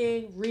the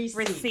fucking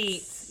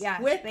receipts.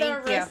 Yes, with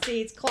the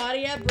receipts.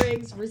 Claudia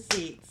brings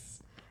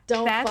receipts.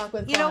 Don't fuck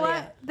with Claudia. You know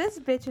what? This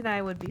bitch and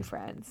I would be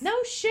friends. No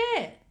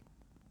shit.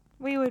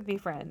 We would be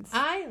friends.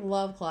 I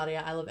love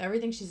Claudia. I love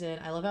everything she's in.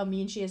 I love how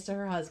mean she is to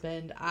her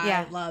husband.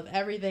 I love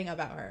everything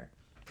about her.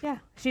 Yeah.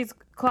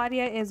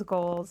 Claudia is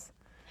goals.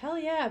 Hell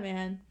yeah,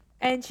 man.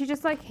 And she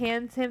just like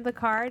hands him the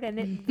card and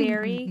it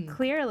very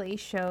clearly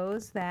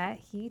shows that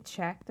he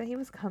checked that he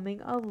was coming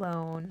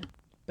alone.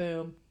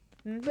 Boom.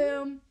 Mm-hmm.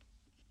 Boom.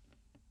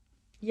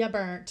 You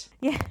burnt.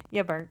 Yeah,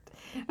 you burnt.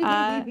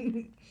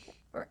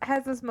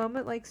 Has this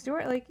moment like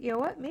Stuart, like, you know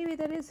what? Maybe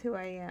that is who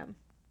I am.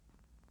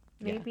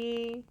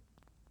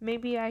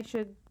 Maybe I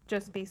should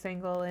just be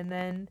single. And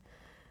then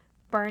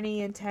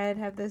Barney and Ted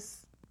have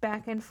this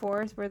back and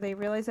forth where they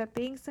realize that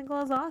being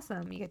single is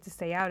awesome. You get to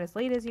stay out as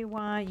late as you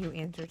want. You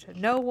answer to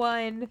no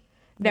one.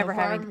 No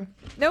farmers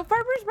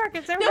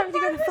markets.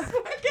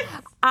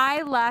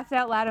 I laughed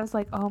out loud. I was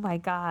like, oh my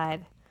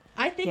God.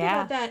 I think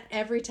about that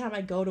every time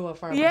I go to a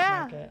farmer's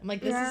market. I'm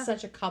like, this is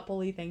such a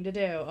coupley thing to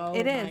do. Oh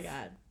my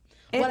God.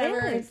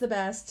 Whatever. It's the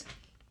best.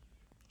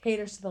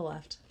 Haters to the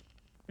left.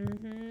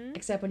 Mm-hmm.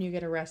 Except when you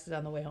get arrested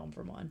on the way home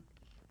from one.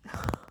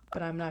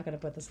 But I'm not going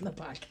to put this in the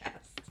podcast.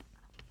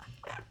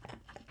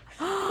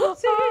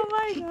 Oh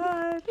my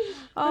God.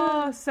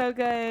 Oh, so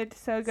good.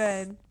 So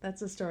good.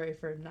 That's a story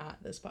for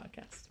not this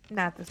podcast.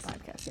 Not this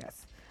podcast,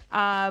 yes.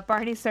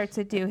 Barney starts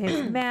to do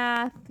his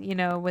math, you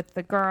know, with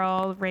the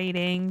girl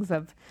ratings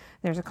of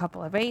there's a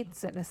couple of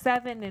 8s and a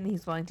 7, and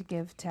he's willing to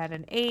give Ted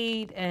an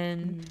 8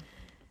 and,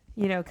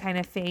 you know, kind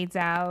of fades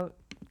out.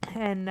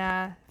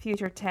 And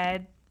future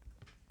Ted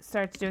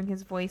starts doing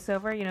his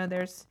voiceover. You know,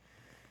 there's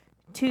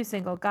 2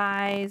 single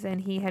guys, and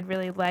he had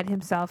really led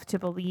himself to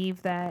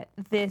believe that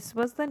this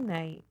was the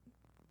night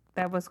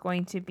that was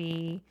going to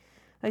be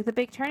like the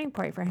big turning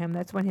point for him.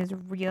 That's when his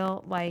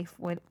real life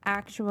would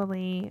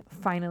actually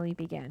finally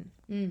begin.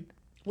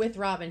 With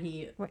Robin,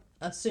 he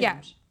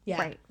assumed. Yeah.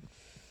 Right.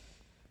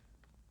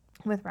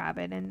 With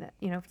Robin. And,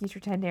 you know, future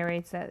Ted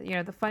narrates that, you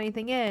know, the funny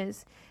thing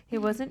is he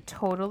wasn't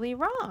totally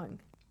wrong.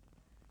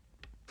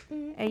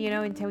 And,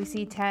 until we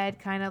see Ted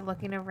kind of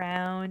looking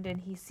around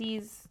and he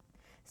sees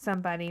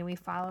somebody and we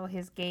follow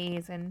his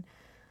gaze and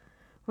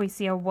we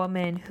see a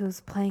woman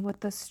who's playing with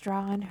the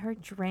straw in her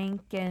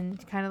drink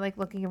and kind of like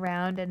looking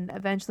around, and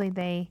eventually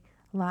they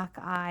lock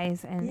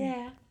eyes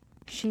and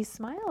she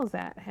smiles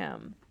at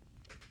him.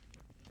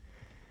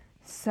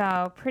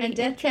 So pretty and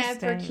Death interesting.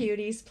 Cab for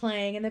Cuties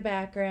playing in the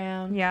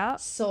background. Yeah.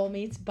 Soul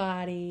Meets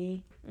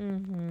Body.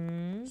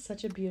 Mm-hmm.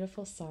 Such a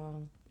beautiful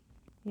song.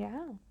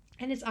 Yeah.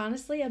 And it's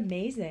honestly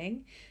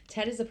amazing.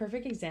 Ted is a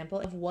perfect example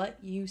of what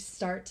you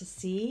start to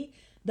see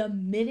the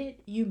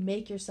minute you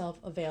make yourself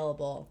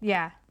available.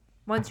 Yeah.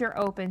 Once you're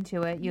open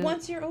to it.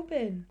 Once you're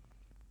open.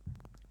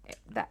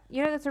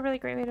 That's a really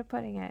great way of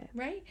putting it.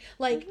 Right?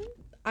 Like,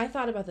 I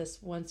thought about this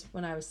once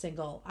when I was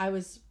single. I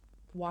was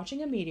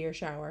watching a meteor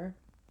shower.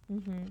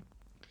 Mm-hmm.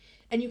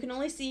 And you can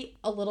only see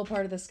a little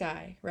part of the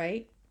sky,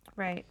 right?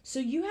 Right. So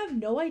you have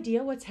no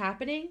idea what's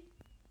happening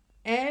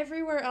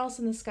everywhere else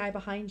in the sky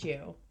behind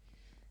you.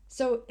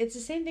 So it's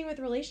the same thing with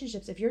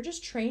relationships. If you're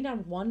just trained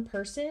on one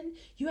person,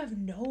 you have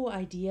no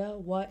idea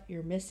what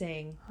you're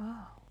missing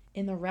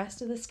in the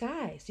rest of the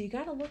sky. So you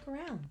got to look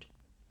around.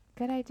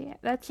 Good idea.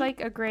 That's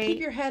like a great... Keep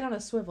your head on a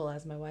swivel,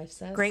 as my wife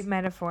says. Great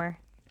metaphor.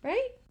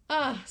 Right?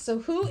 So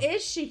who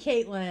is she,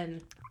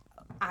 Caitlin?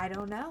 I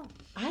don't know.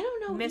 I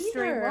don't know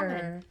Mystery either.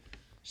 woman.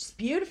 She's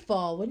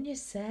beautiful, wouldn't you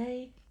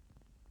say?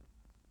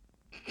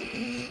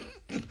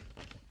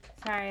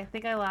 Sorry, I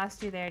think I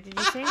lost you there. Did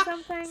you say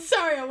something?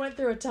 Sorry, I went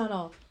through a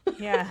tunnel.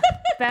 Yeah,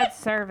 bad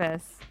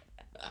service.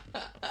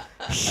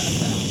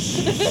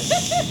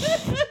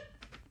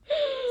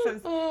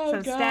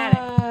 some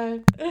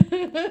static.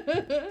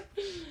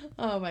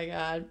 Oh my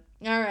god.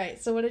 All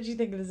right, so what did you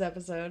think of this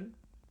episode?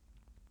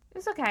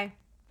 It's okay.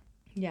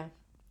 Yeah.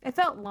 It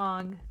felt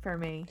long for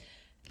me.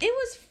 It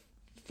was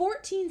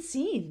 14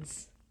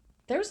 scenes.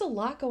 There was a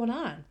lot going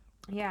on.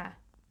 Yeah.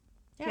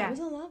 Yeah, it was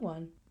a long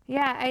one.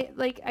 Yeah,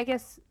 I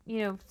guess,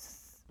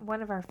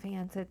 one of our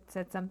fans had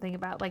said something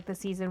about like the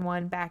season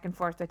 1 back and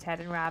forth with Ted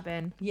and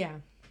Robin. Yeah.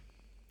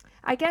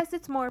 I guess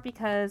it's more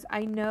because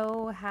I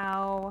know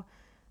how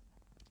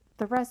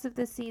the rest of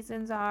the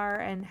seasons are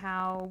and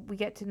how we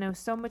get to know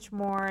so much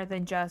more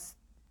than just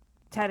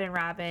Ted and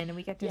Robin, and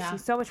we get to see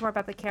so much more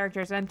about the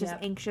characters, and I'm just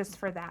anxious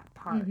for that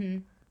part. Mm-hmm.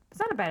 It's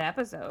not a bad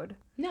episode.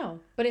 No,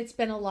 but it's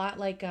been a lot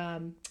like,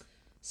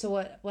 so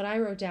what I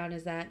wrote down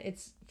is that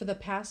it's for the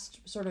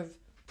past sort of,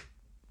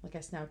 I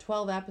guess now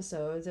 12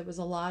 episodes, it was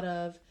a lot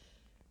of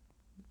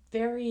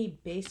very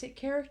basic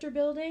character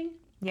building.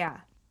 Yeah.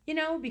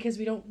 Because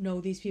we don't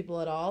know these people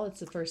at all. It's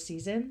the first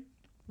season.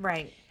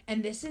 Right.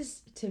 And this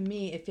is, to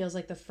me, it feels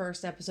like the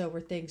first episode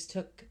where things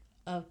took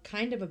a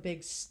kind of a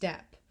big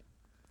step.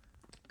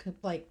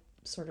 Like,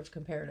 sort of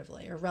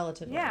comparatively or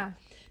relatively. Yeah.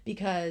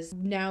 Because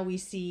now we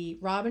see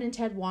Robin and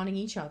Ted wanting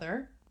each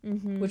other,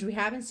 which we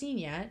haven't seen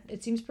yet.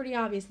 It seems pretty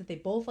obvious that they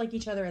both like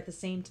each other at the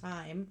same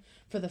time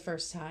for the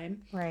first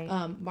time. Right.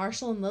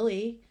 Marshall and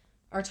Lily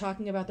are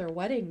talking about their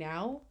wedding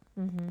now.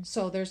 Mm-hmm.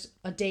 So there's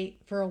a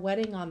date for a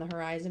wedding on the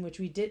horizon, which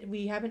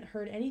we haven't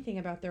heard anything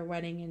about their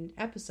wedding in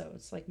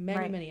episodes, like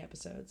many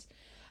episodes.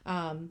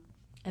 And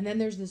then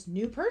there's this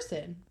new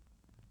person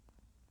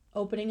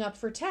opening up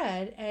for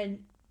Ted,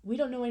 and we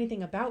don't know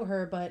anything about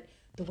her, but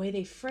the way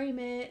they frame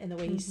it and the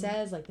way he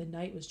says, like, the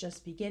night was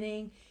just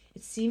beginning,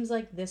 it seems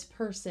like this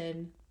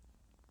person,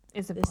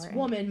 this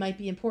woman might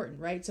be important,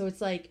 right? So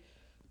it's like,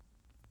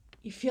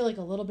 you feel like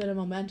a little bit of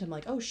momentum,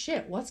 like, oh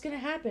shit, what's going to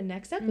happen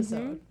next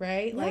episode,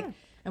 right? Yeah. Like,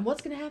 and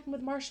what's going to happen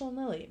with Marshall and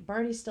Lily?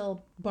 Barney's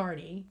still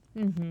Barney,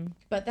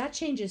 but that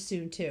changes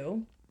soon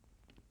too.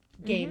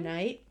 Game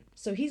night.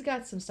 So he's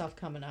got some stuff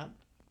coming up.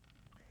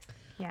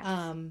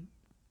 Yeah.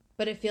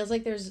 But it feels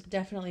like there's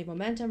definitely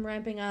momentum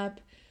ramping up.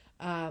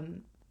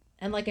 And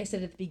like I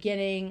said at the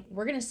beginning,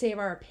 we're going to save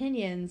our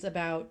opinions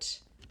about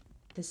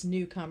this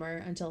newcomer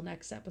until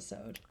next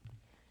episode.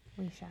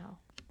 We shall.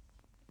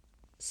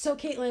 So,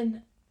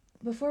 Caitlin,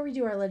 before we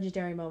do our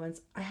legendary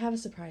moments, I have a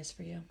surprise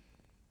for you.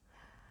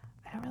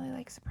 I don't really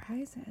like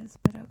surprises,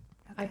 but okay.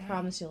 I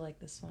promise you'll like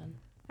this one.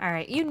 All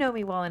right. You know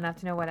me well enough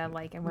to know what I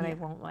like and what I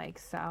won't like.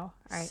 So, all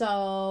right.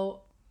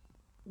 So,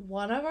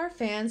 one of our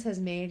fans has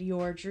made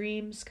your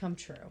dreams come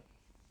true.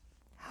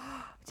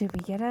 Did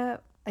we get a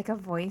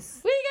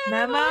voice We got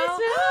memo? a voice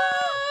memo!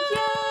 Yay!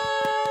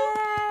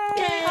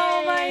 Yay!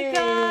 Oh my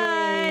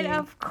god!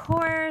 Of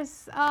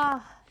course.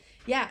 Oh,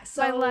 yeah.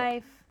 So my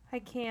life. I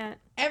can't.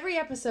 Every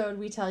episode,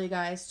 we tell you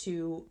guys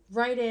to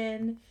write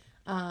in,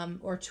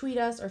 or tweet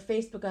us, or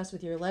Facebook us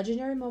with your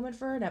legendary moment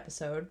for an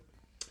episode.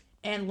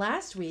 And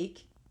last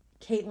week,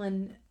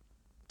 Caitlin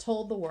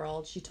told the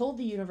world, she told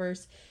the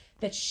universe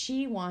that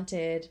she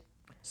wanted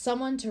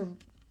someone to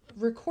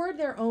record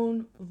their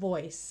own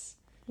voice.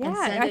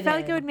 Yeah, I felt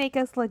like it would make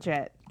us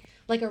legit.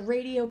 Like a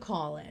radio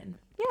call-in.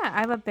 Yeah,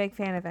 I'm a big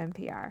fan of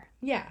NPR.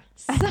 Yeah.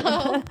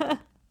 So,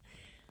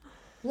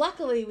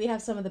 luckily, we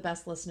have some of the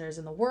best listeners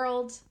in the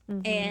world.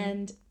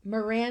 And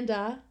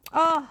Miranda,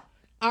 our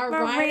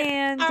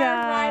ride or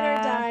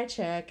die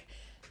chick,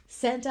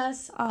 sent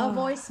us a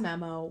voice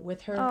memo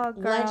with her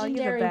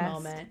legendary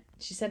moment.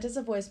 She sent us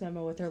a voice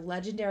memo with her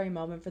legendary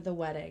moment for the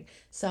wedding.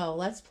 So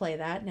let's play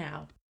that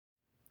now.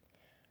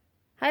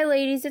 Hi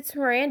ladies, it's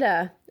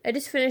Miranda. I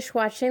just finished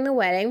watching the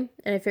wedding,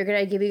 and I figured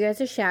I'd give you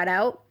guys a shout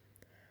out.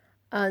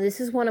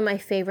 This is one of my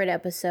favorite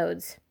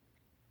episodes.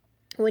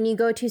 When you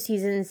go to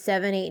seasons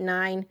 7, 8,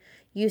 9,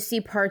 you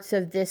see parts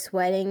of this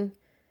wedding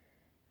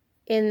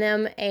in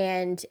them,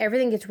 and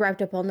everything gets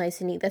wrapped up all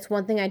nice and neat. That's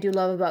one thing I do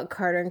love about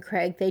Carter and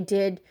Craig. They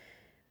did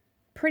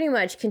pretty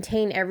much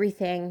contain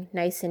everything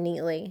nice and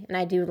neatly, and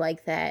I do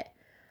like that.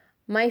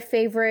 My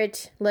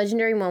favorite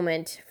legendary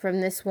moment from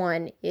this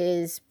one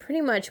is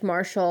pretty much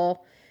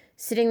Marshall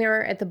sitting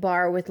there at the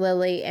bar with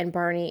Lily and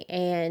Barney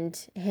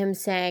and him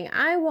saying,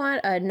 I want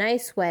a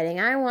nice wedding.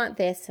 I want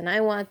this and I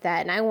want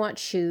that and I want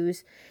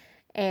shoes.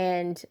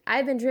 And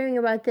I've been dreaming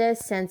about this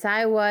since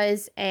I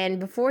was, and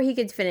before he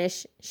could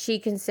finish, she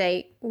can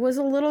say, was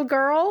a little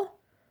girl.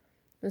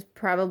 It was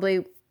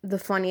probably the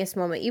funniest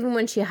moment. Even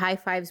when she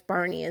high-fives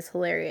Barney is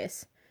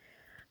hilarious.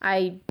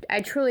 I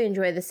truly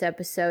enjoy this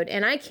episode,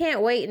 and I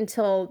can't wait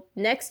until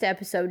next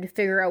episode to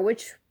figure out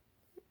which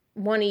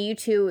one of you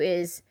two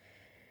is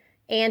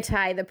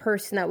anti the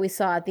person that we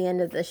saw at the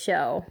end of the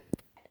show.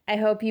 I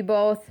hope you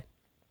both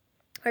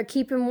are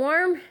keeping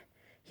warm.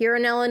 Here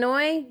in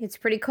Illinois, it's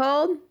pretty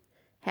cold.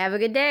 Have a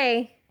good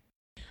day.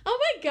 Oh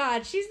my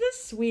God, she's the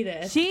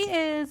sweetest. She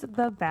is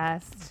the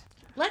best.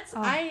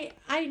 I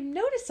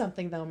noticed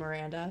something though,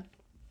 Miranda.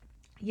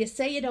 You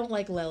say you don't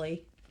like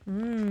Lily.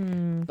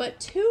 But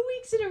 2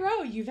 weeks in a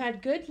row, you've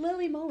had good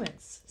Lily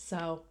moments.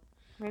 So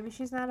maybe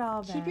she's not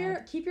all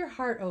bad. Keep your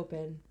heart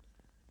open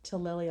to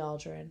Lily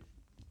Aldrin,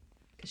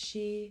 because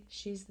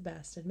she's the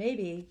best. And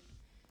maybe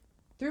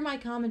through my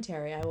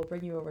commentary, I will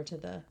bring you over to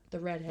the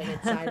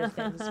redheaded side of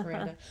things,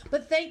 Miranda.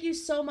 But thank you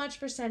so much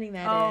for sending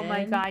that in. Oh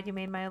my God, you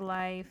made my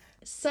life.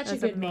 Such a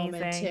good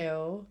moment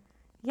too.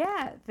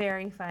 Yeah,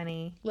 very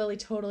funny. Lily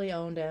totally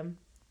owned him.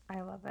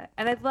 I love it,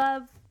 and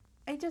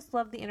I just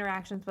love the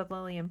interactions with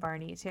Lily and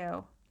Barney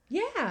too.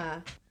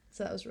 Yeah.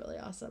 So that was really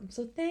awesome.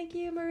 So thank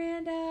you,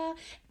 Miranda.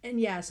 And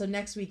yeah, so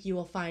next week you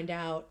will find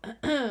out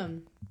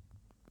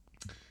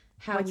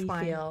how we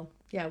feel.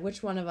 Yeah,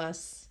 which one of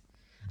us.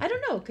 I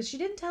don't know, because she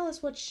didn't tell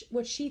us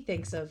what she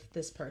thinks of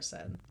this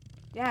person.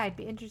 Yeah, I'd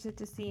be interested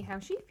to see how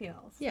she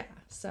feels. Yeah,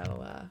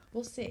 so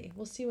we'll see.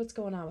 We'll see what's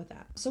going on with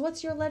that. So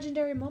what's your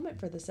legendary moment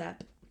for this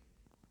ep?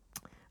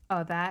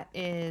 Oh, that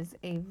is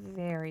a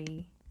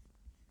very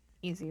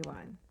easy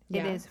one.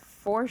 Yeah. It is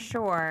for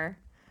sure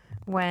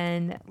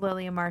when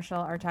Lily and Marshall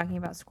are talking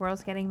about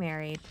squirrels getting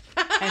married.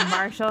 And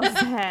Marshall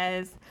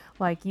says,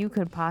 like, you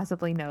could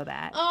possibly know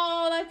that.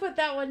 Oh, I put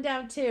that one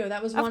down too.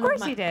 That was one of my... Of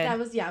course you did.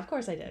 Of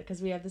course I did,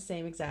 because we have the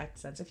same exact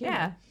sense of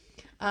humor.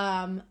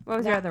 Yeah. What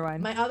was your other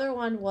one? My other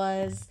one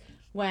was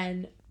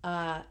when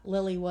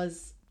Lily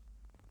was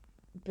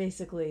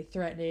basically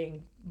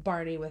threatening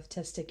Barney with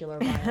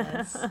testicular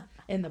violence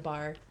in the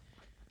bar.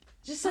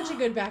 Just such a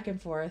good back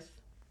and forth.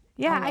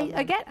 Yeah,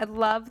 I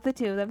love the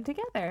two of them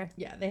together.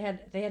 Yeah, they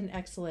had an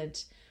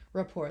excellent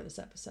rapport this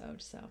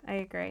episode. So I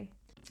agree.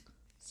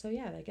 So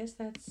yeah, I guess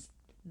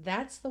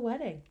that's the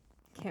wedding.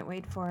 Can't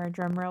wait for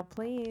drum roll,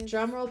 please.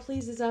 Drum roll,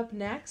 please is up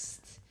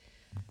next.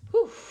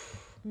 Whew,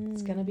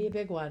 it's gonna be a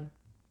big one.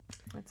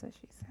 That's what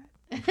she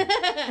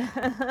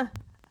said.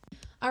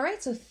 All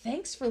right, so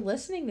thanks for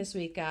listening this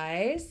week,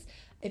 guys.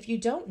 If you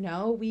don't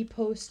know, we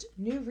post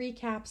new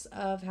recaps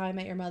of How I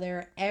Met Your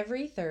Mother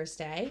every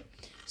Thursday.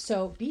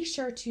 So be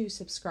sure to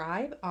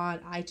subscribe on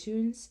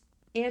iTunes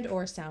and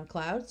or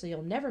SoundCloud so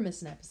you'll never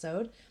miss an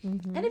episode.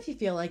 Mm-hmm. And if you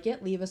feel like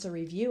it, leave us a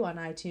review on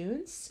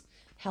iTunes.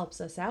 Helps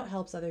us out,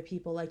 helps other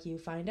people like you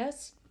find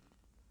us.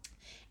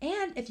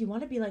 And if you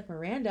want to be like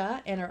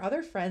Miranda and our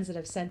other friends that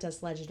have sent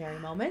us legendary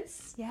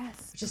moments.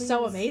 Yes, which is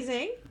so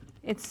amazing.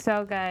 It's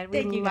so good.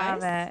 We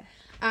love it.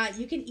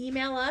 You can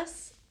email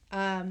us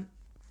in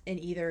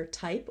either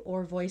type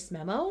or voice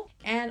memo.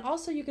 And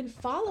also you can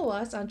follow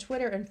us on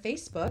Twitter and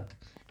Facebook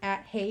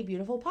at Hey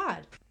Beautiful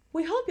Pod.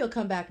 We hope you'll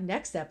come back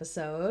next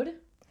episode.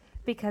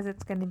 Because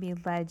it's going to be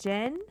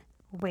legend.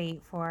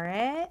 Wait for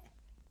it.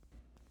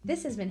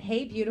 This has been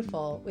Hey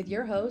Beautiful with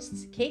your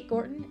hosts, Kate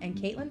Gorton and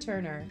Caitlin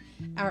Turner.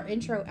 Our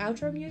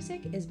intro-outro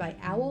music is by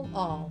Owl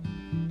All.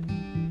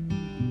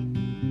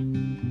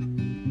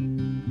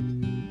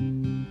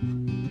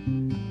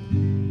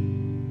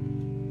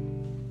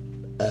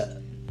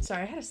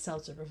 Sorry, I had a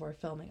seltzer before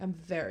filming. I'm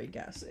very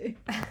gassy.